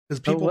 Because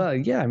people, I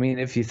mean,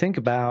 if you think,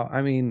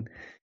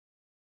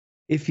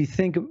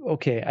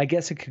 okay, I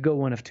guess it could go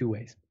one of two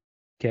ways.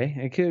 Okay,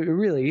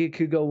 it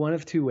could go one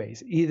of two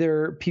ways.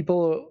 Either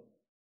people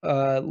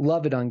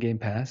love it on Game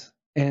Pass,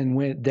 and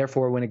when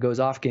it goes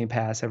off Game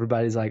Pass,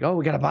 everybody's like, "Oh,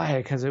 we gotta buy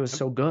it because it was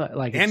so good."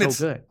 Like, it's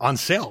so good on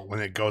sale when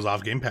it goes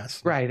off Game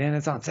Pass, right? And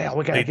it's on sale.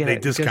 We gotta get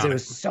it because it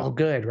was so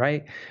good,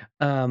 right?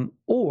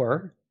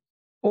 Or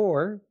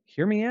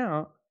hear me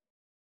out.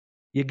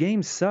 Your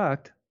game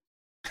sucked,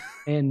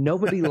 and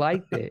nobody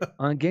liked it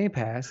on Game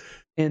Pass,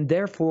 and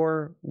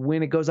therefore,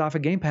 when it goes off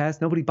of Game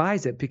Pass, nobody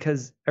buys it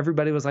because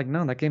everybody was like,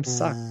 "No, that game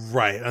sucked."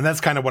 Right, and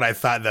that's kind of what I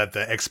thought that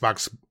the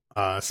Xbox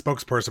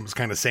spokesperson was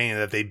kind of saying,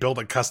 that they build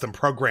a custom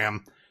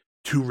program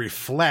to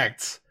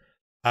reflect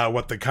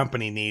what the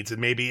company needs, and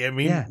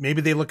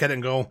maybe they look at it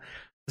and go,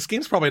 this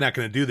game's probably not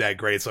going to do that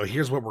great, so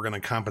here's what we're going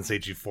to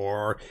compensate you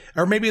for,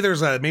 or maybe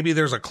there's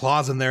a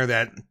clause in there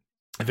that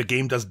if a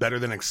game does better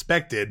than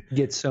expected,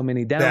 get so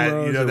many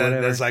downloads,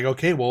 that's like,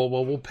 okay, well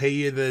we'll pay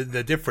you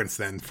the difference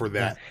then for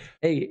that.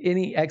 Hey,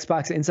 any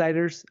Xbox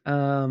insiders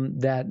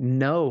that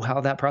know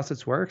how that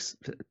process works,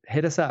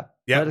 hit us up.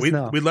 Yeah, we'd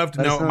love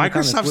to know.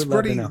 Microsoft's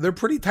they're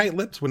pretty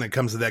tight-lipped when it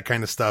comes to that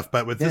kind of stuff,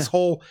 but with this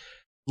whole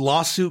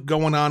lawsuit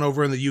going on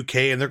over in the UK,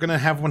 and they're going to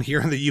have one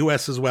here in the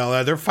US as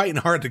well, they're fighting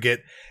hard to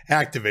get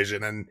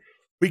Activision, and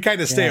we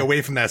kind of stay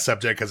away from that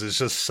subject because it's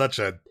just such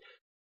a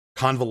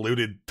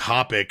convoluted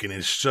topic, and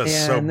it's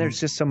just and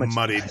there's just so much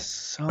muddied.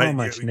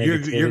 Much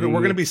negativity. We're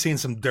going to be seeing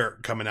some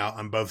dirt coming out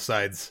on both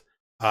sides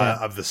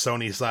of the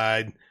Sony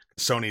side.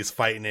 Sony's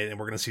fighting it, and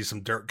we're going to see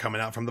some dirt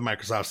coming out from the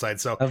Microsoft side.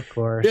 So of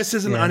course, this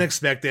isn't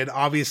unexpected.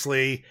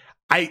 Obviously,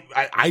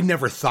 I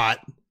never thought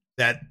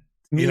that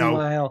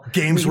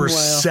games were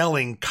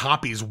selling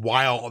copies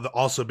while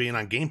also being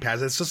on Game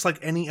Pass. It's just like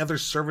any other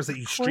service that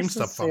you stream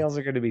stuff from. Sales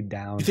are going to be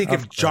down. You think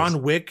if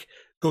John Wick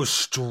goes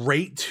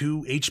straight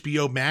to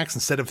HBO Max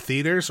instead of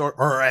theaters,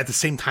 or at the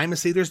same time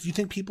as theaters, do you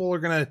think people are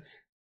gonna,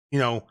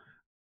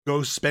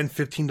 go spend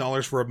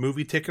 $15 for a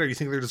movie ticket, or you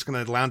think they're just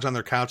gonna lounge on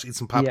their couch, eat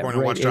some popcorn,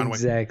 and watch John Wick?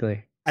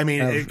 Exactly. I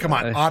mean, come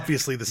on.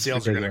 Obviously, the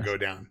sales are gonna go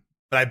down,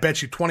 but I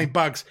bet you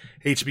 $20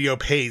 HBO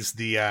pays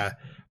the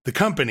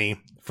company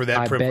for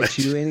that privilege. I bet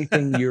you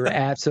anything. You're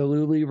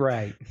absolutely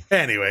right.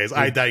 Anyways,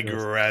 I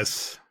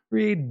digress.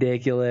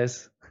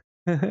 Ridiculous.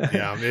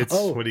 Yeah, it's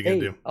what are you gonna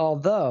do?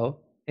 Although,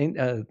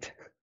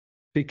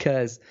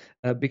 because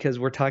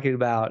we're talking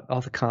about all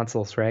the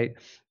consoles, right?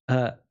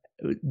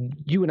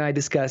 You and I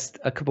discussed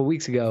a couple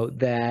weeks ago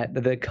that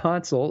the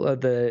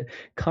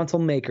console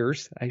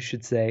makers, I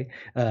should say,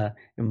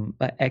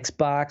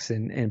 Xbox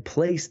and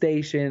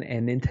PlayStation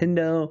and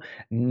Nintendo,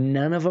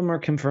 none of them are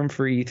confirmed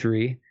for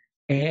E3,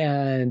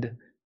 and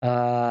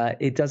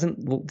it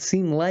doesn't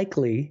seem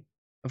likely,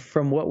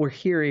 from what we're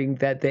hearing,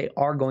 that they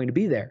are going to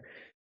be there.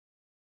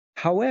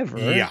 However,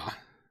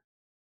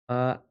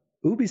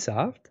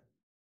 Ubisoft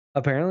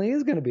apparently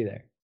is going to be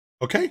there.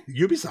 Okay,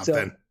 Ubisoft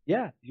then.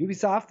 Yeah,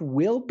 Ubisoft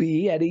will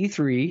be at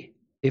E3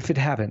 if it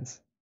happens,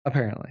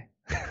 apparently.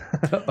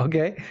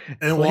 Okay.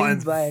 And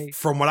Claimed by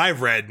from what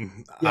I've read,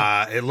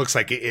 yeah. it looks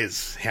like it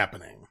is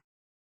happening.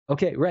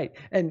 Okay, right.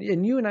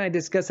 And you and I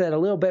discussed that a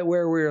little bit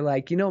where we were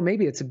like,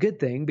 maybe it's a good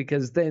thing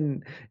because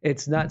then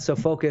it's not so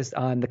focused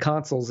on the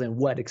consoles and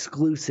what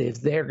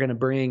exclusives they're going to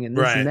bring and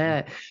this and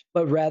that,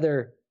 but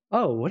rather,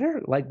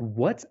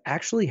 what's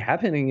actually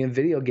happening in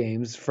video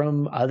games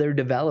from other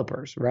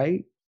developers,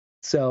 right?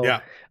 So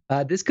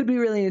this could be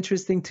really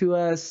interesting to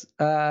us.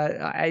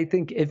 I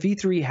think if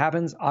E3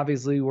 happens,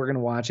 obviously we're going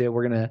to watch it.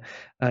 We're going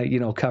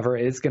to, cover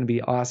it. It's going to be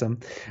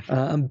awesome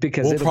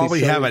because we'll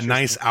probably have a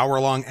nice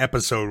hour-long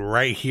episode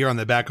right here on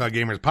the Backlog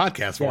Gamers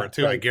podcast for it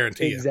too. Right. I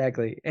guarantee you.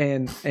 Exactly.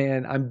 And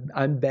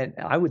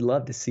I would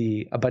love to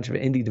see a bunch of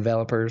indie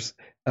developers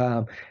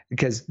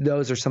because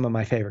those are some of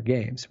my favorite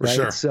games. Right.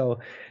 Sure. So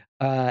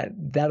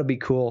that'll be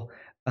cool.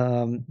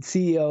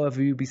 CEO of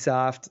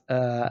Ubisoft.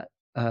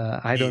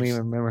 I don't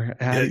even remember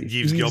how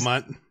Yves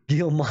Guillemot. He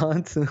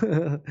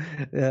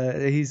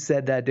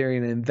said that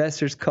during an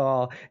investors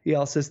call. He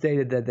also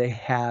stated that they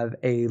have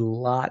a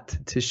lot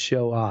to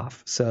show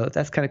off, so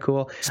that's kind of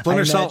cool.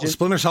 Splinter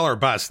Cell or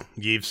bust,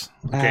 Yves.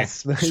 Okay,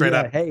 straight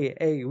up.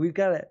 Hey, we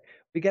got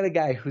a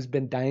guy who's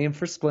been dying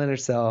for Splinter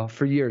Cell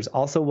for years.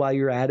 Also, while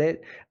you're at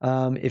it,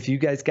 if you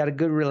guys got a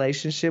good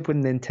relationship with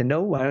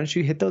Nintendo, why don't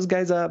you hit those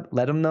guys up?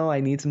 Let them know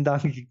I need some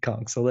Donkey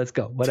Kong. So let's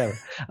go. Whatever.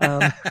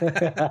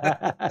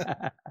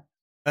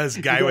 This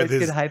guy with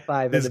his high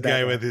five. This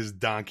guy with his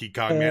Donkey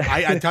Kong, man.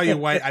 I tell you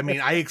what. I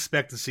mean, I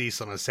expect to see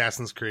some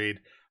Assassin's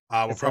Creed.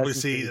 We'll probably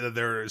see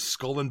their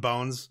Skull and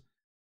Bones,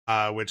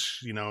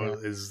 which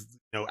is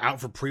out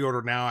for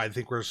pre-order now. I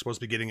think we're supposed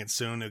to be getting it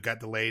soon. It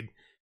got delayed.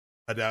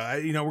 But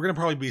we're gonna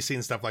probably be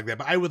seeing stuff like that.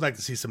 But I would like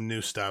to see some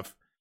new stuff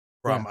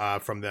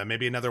from them.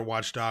 Maybe another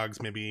Watch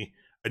Dogs. Maybe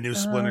a new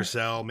Splinter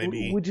Cell.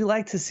 Maybe. Would you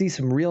like to see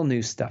some real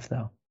new stuff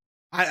though?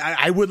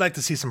 I would like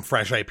to see some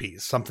fresh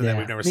IPs, something that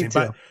we've never seen. Too.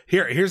 But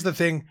here's the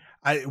thing: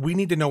 we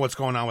need to know what's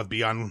going on with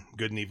Beyond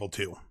Good and Evil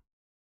 2.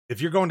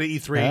 If you're going to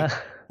E3,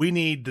 we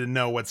need to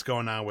know what's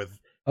going on with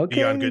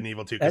Beyond Good and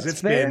Evil 2 because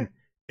is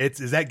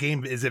that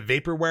game, is it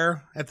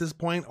vaporware at this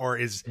point, or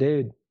what's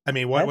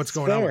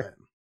going on with it?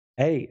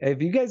 Hey,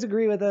 if you guys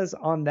agree with us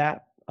on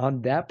that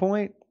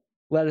point,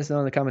 let us know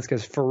in the comments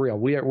because for real,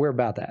 we're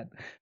about that.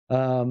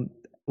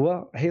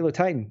 Well,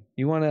 Halotitan,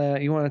 you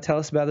wanna tell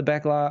us about the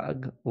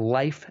Backlog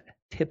Life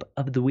tip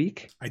of the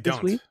week? I don't.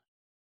 This week?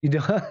 You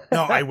don't?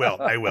 No, I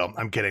will.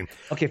 I'm kidding.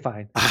 Okay,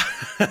 fine.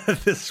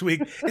 This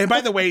week, and by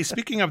the way,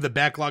 speaking of the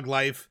Backlog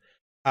Life,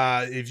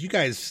 if you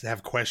guys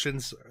have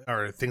questions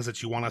or things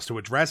that you want us to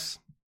address,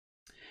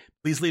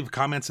 please leave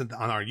comments on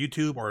our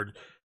YouTube, or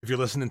if you're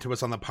listening to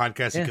us on the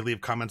podcast, you can leave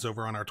comments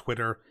over on our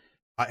Twitter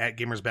at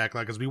Gamers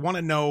Backlog, because we want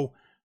to know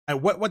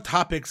what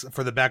topics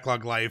for the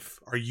Backlog Life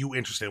are you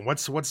interested in?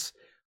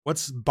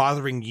 What's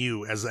bothering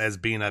you as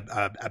being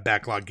a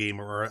backlog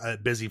gamer, or a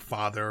busy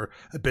father,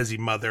 a busy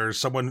mother,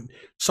 someone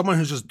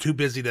who's just too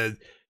busy to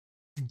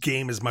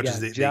game as much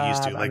as they used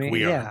to,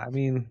 we are. Yeah, I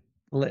mean,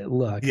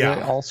 look,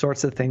 all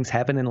sorts of things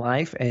happen in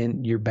life,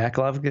 and your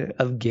backlog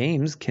of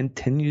games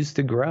continues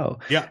to grow.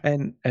 Yeah,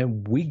 and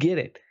we get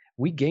it.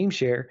 We game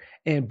share,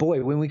 and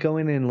boy, when we go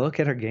in and look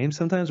at our games,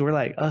 sometimes we're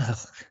like, ugh.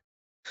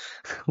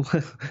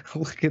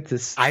 Look at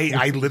this.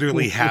 I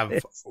literally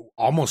have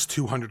almost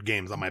 200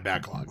 games on my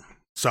backlog.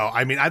 So,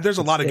 I mean, there's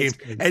a lot of games.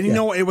 And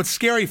what's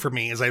scary for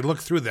me is I look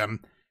through them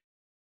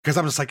because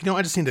I'm just like,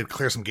 I just need to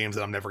clear some games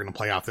that I'm never going to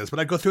play off this. But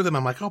I go through them.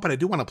 I'm like, oh, but I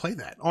do want to play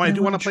that. Oh, I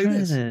do want to play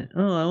this. I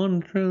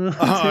want to try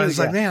that. It's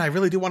like, man, I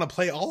really do want to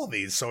play all of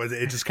these. So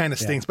it just kind of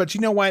stinks. But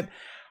you know what?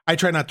 I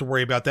try not to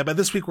worry about that. But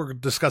this week we're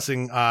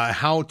discussing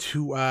how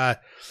to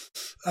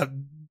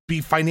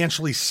be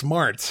financially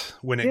smart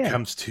when it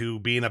comes to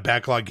being a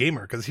backlog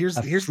gamer. Because here's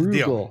the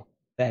deal: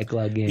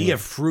 backlog gamer. Be a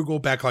frugal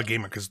backlog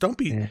gamer. Because don't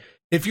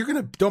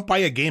buy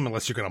a game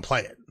unless you're gonna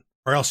play it,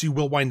 or else you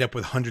will wind up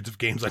with hundreds of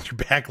games on your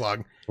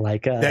backlog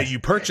that you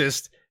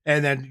purchased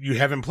and then you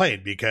haven't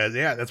played. Because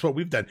that's what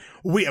we've done.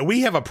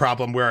 We have a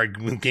problem where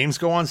when games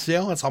go on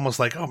sale, it's almost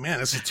like, oh man,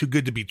 this is too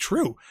good to be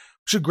true.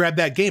 We should grab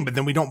that game, but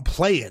then we don't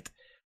play it.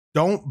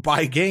 Don't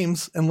buy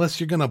games unless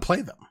you're gonna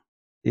play them.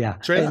 Yeah,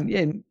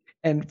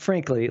 and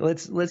frankly,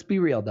 let's be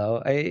real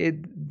though.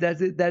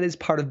 That is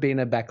part of being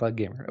a backlog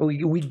gamer.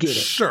 We get it.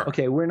 Sure.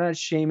 Okay, we're not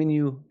shaming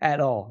you at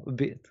all.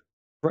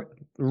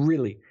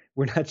 Really,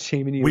 we're not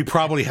shaming you. We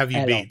probably have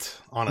you beat,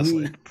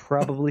 honestly. We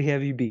probably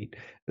have you beat.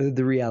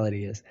 The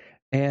reality is.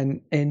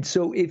 And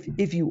so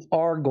if you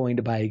are going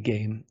to buy a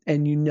game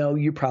and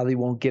you probably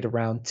won't get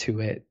around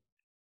to it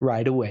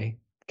right away,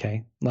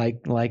 okay?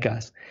 Like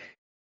us.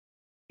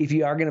 If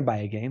you are going to buy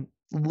a game,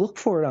 look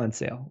for it on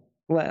sale.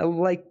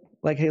 Like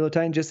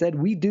Halotitan just said,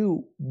 we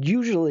do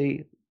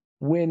usually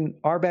when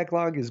our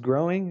backlog is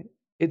growing,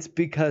 it's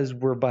because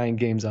we're buying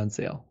games on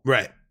sale.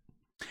 Right.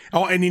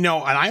 Oh, and and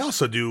I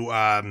also do.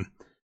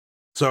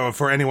 So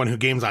for anyone who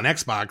games on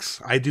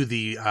Xbox, I do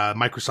the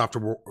Microsoft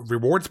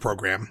Rewards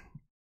program.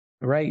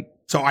 Right.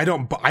 So I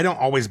don't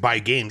always buy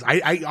games.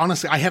 I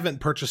honestly, I haven't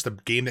purchased a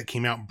game that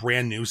came out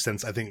brand new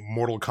since I think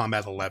Mortal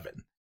Kombat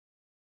 11.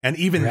 And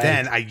even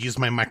then, I use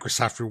my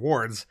Microsoft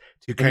rewards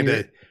to kind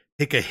of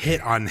take a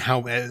hit on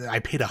how I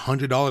paid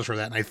 $100 for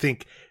that. And I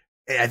think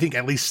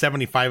at least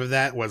 75 of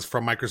that was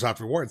from Microsoft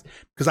rewards,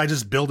 because I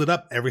just build it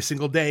up every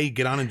single day,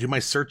 get on and do my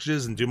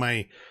searches and do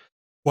my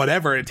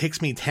whatever. It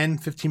takes me 10,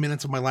 15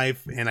 minutes of my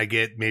life, and I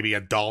get maybe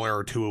 $1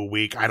 or $2 a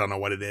week. I don't know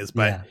what it is,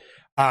 but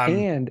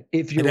and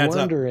if you're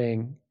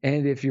wondering,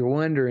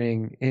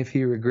 if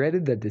you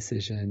regretted the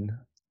decision,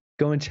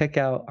 go and check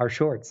out our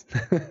shorts.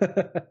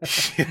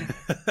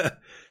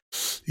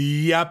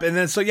 Yep. And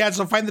then so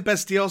find the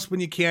best deals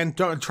when you can.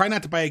 Try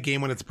not to buy a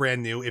game when it's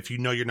brand new if you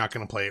know you're not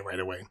going to play it right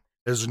away.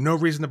 There's no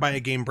reason to buy a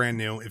game brand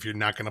new if you're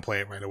not going to play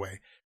it right away.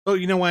 So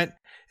you know what?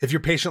 If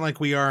you're patient like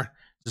we are,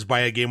 just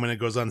buy a game when it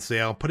goes on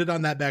sale. Put it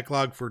on that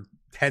backlog for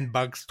 $10,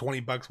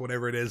 $20,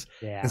 whatever it is,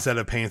 instead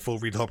of paying full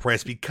retail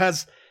price.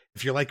 Because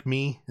if you're like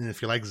me, and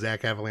if you're like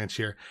Zacavalanche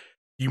here,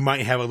 you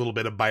might have a little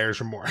bit of buyer's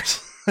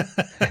remorse.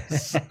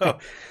 So,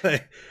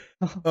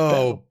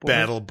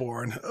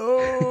 Battleborn.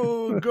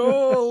 Oh,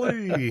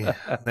 golly.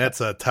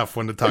 That's a tough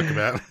one to talk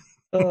about.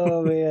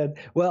 Oh, man.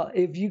 Well,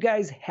 if you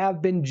guys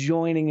have been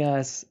joining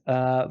us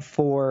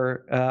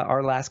for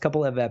our last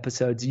couple of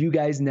episodes, you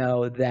guys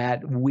know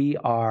that we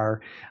are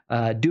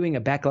doing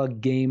a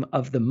backlog game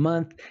of the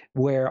month,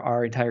 where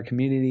our entire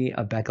community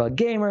of backlog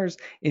gamers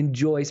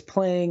enjoys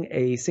playing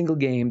a single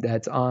game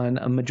that's on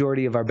a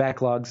majority of our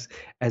backlogs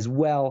as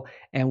well.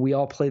 And we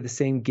all play the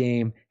same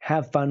game,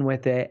 have fun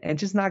with it, and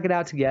just knock it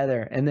out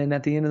together. And then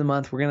at the end of the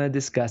month, we're going to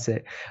discuss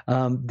it.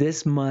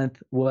 This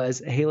month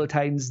was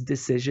Halotitan's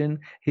decision,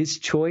 his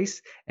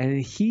choice, and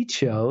he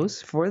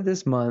chose for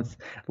this month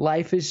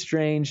Life is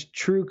Strange: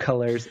 True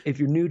Colors. If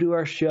you're new to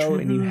our show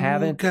and you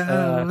haven't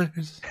heard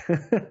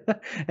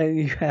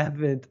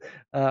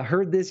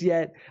this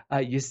yet,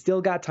 you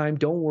still got time.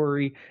 Don't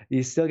worry,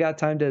 you still got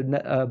time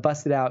to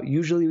bust it out.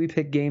 Usually we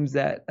pick games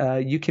that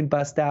you can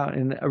bust out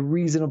in a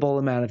reasonable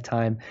amount of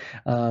time,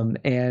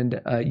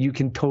 and you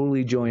can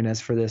totally join us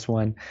for this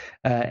one.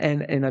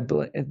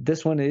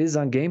 This one is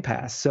on Game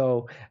Pass,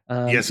 so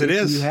yes, it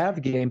is. If you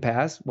have Game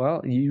Pass,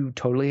 well, you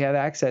totally have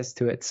access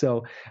to it.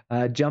 So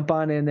jump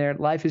on in there.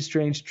 Life is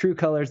Strange: True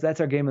Colors. That's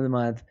our game of the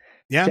month.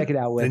 Yeah, check it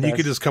out with us. And you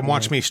could just come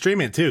watch me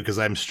stream it too, because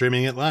I'm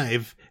streaming it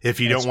live. If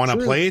you don't want to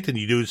play it and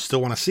you do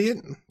still want to see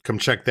it, come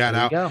check that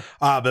out.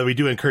 But we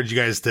do encourage you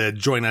guys to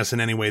join us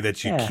in any way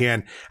that you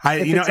can.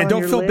 And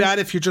don't feel bad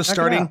if you're just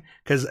starting,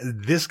 because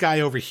this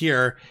guy over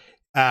here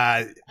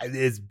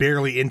is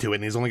barely into it,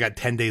 and he's only got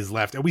 10 days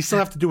left. And we still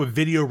have to do a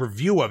video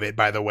review of it,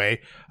 by the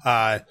way.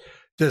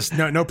 Just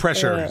no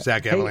pressure,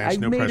 Zacavalanche.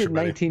 No pressure,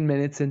 buddy. 19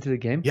 minutes into the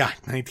game. Yeah,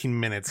 19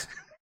 minutes.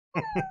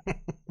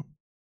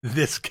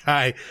 This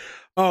guy.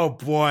 Oh,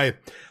 boy.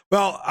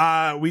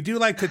 Well, we do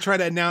like to try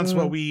to announce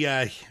what we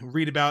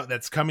read about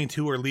that's coming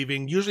to or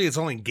leaving. Usually it's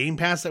only Game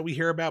Pass that we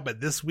hear about,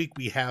 but this week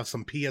we have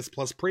some PS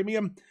Plus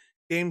Premium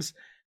games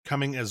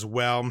coming as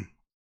well.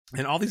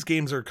 And all these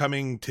games are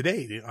coming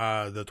today,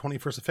 the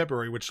 21st of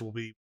February, which will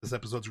be this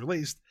episode's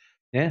released.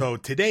 Yeah. So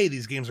today,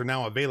 these games are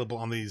now available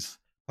on these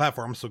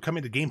platforms. So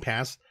coming to Game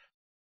Pass,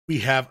 we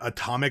have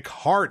Atomic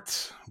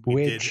Heart,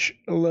 which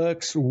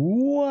looks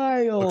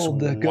wild.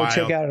 Go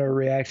check out our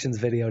reactions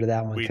video to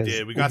that one. We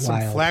did. We got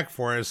some flack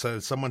for us.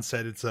 Someone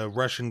said it's a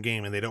Russian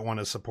game and they don't want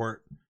to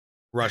support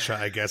Russia,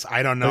 I guess.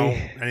 I don't know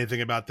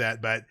anything about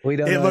that, but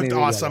it looked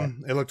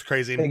awesome. It looked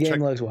crazy. The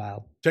game looks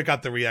wild. Check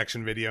out the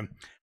reaction video.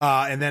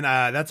 And then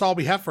that's all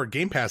we have for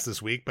Game Pass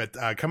this week. But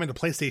coming to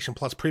PlayStation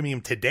Plus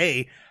Premium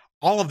today,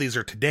 all of these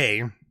are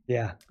today.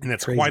 Yeah. And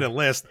it's quite a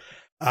list.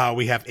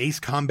 We have Ace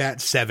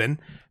Combat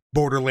 7,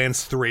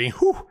 Borderlands 3,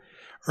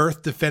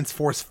 Earth Defense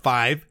Force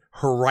 5,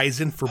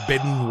 Horizon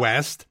Forbidden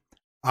West,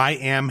 I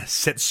Am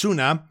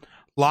Setsuna,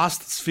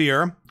 Lost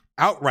Sphere,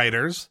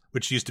 Outriders,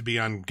 which used to be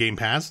on Game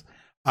Pass,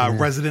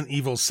 Resident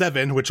Evil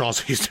 7, which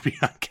also used to be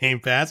on Game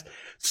Pass,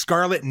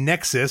 Scarlet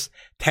Nexus,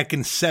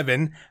 Tekken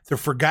 7, The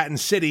Forgotten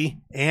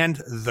City, and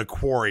The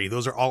Quarry.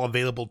 Those are all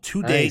available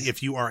today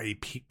if you are a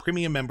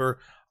premium member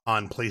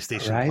on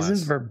PlayStation Horizon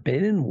Plus.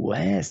 Forbidden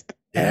West.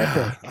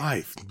 Yeah,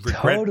 I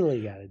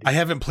totally got it. I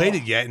haven't played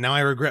it yet. Now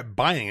I regret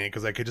buying it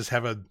because I could just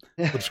have a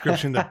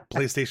subscription to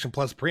PlayStation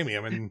Plus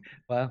Premium and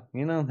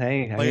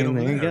hey,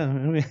 there you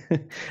go.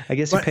 I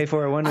guess you pay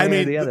for it one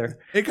way or the other.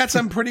 It got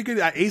some pretty good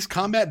Ace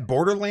Combat,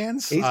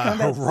 Borderlands,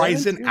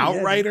 Horizon,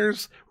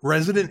 Outriders,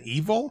 Resident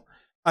Evil.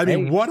 I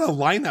mean, what a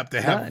lineup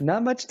to have.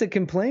 Not much to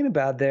complain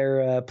about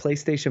there,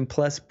 PlayStation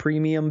Plus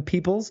Premium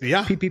peoples.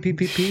 Yeah.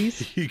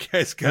 PPPPs. You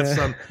guys got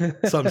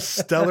some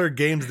stellar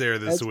games there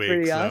this week. That's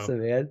pretty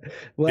awesome, man.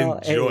 Well,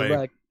 enjoy.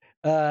 Hey,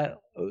 look,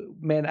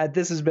 man,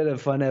 this has been a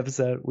fun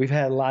episode. We've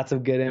had lots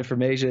of good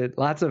information,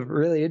 lots of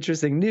really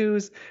interesting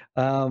news,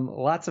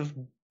 lots of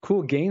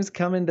cool games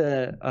coming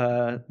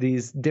to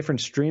these different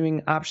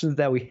streaming options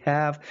that we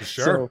have. For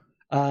sure. So,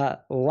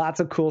 lots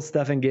of cool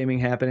stuff in gaming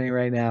happening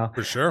right now.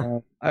 For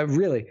sure.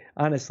 Really,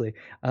 honestly,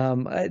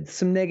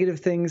 some negative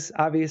things,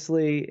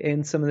 obviously,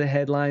 in some of the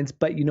headlines.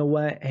 But you know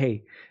what?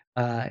 Hey,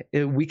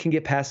 we can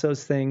get past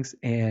those things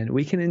and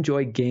we can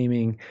enjoy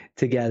gaming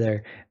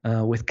together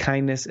with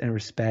kindness and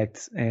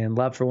respect and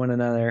love for one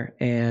another.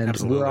 And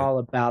Absolutely. we're all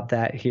about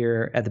that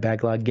here at the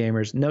Backlog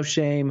Gamers. No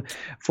shame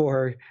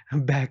for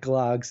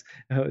backlogs.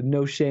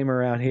 No shame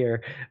around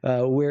here.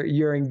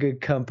 You're in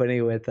good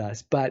company with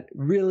us. But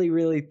really,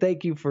 really,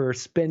 thank you for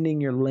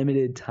spending your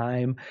limited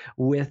time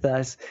with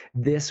us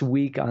this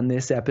week on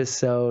this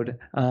episode.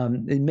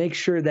 And make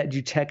sure that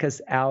you check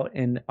us out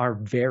in our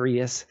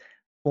various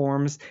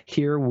forms.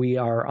 Here we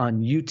are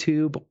on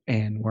YouTube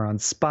and we're on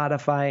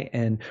Spotify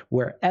and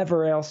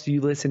wherever else you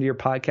listen to your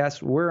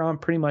podcast, we're on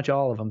pretty much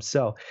all of them.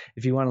 So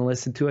if you want to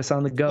listen to us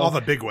on the go, all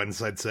the big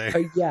ones, I'd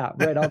say. Yeah,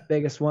 right. All the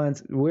biggest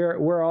ones.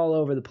 We're all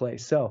over the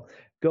place. So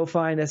go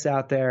find us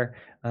out there.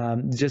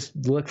 Just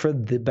look for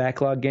the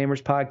Backlog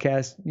Gamers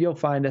podcast. You'll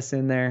find us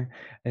in there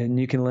and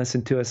you can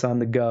listen to us on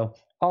the go.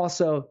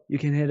 Also, you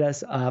can hit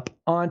us up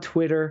on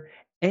Twitter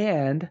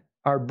and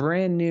our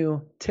brand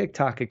new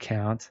TikTok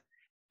account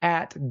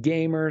at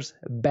Gamers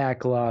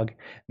Backlog.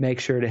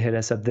 Make sure to hit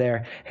us up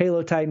there.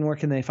 Halotitan, where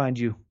can they find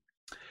you?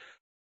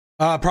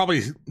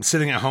 Probably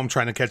sitting at home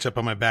trying to catch up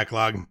on my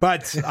backlog.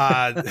 But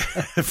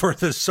for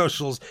the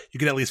socials, you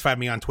can at least find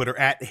me on Twitter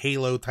at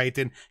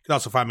Halotitan. You can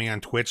also find me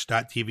on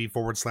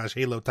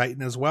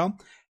twitch.tv/Halotitan as well.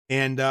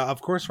 And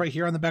of course, right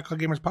here on the Backlog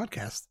Gamers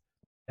podcast.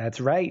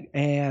 That's right.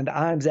 And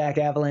I'm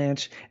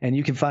Zacavalanche, and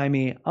you can find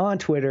me on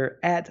Twitter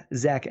at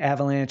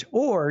Zacavalanche,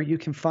 or you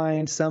can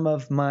find some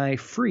of my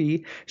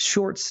free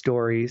short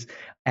stories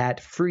at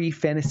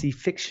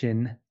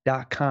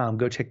freefantasyfiction.com.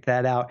 Go check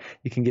that out.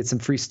 You can get some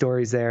free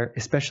stories there,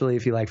 especially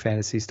if you like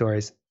fantasy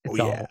stories. It's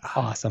all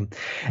awesome.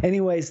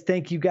 Anyways,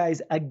 thank you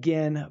guys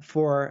again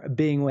for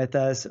being with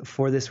us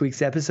for this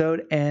week's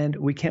episode, and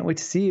we can't wait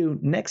to see you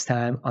next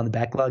time on the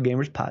Backlog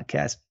Gamers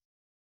podcast.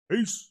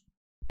 Peace.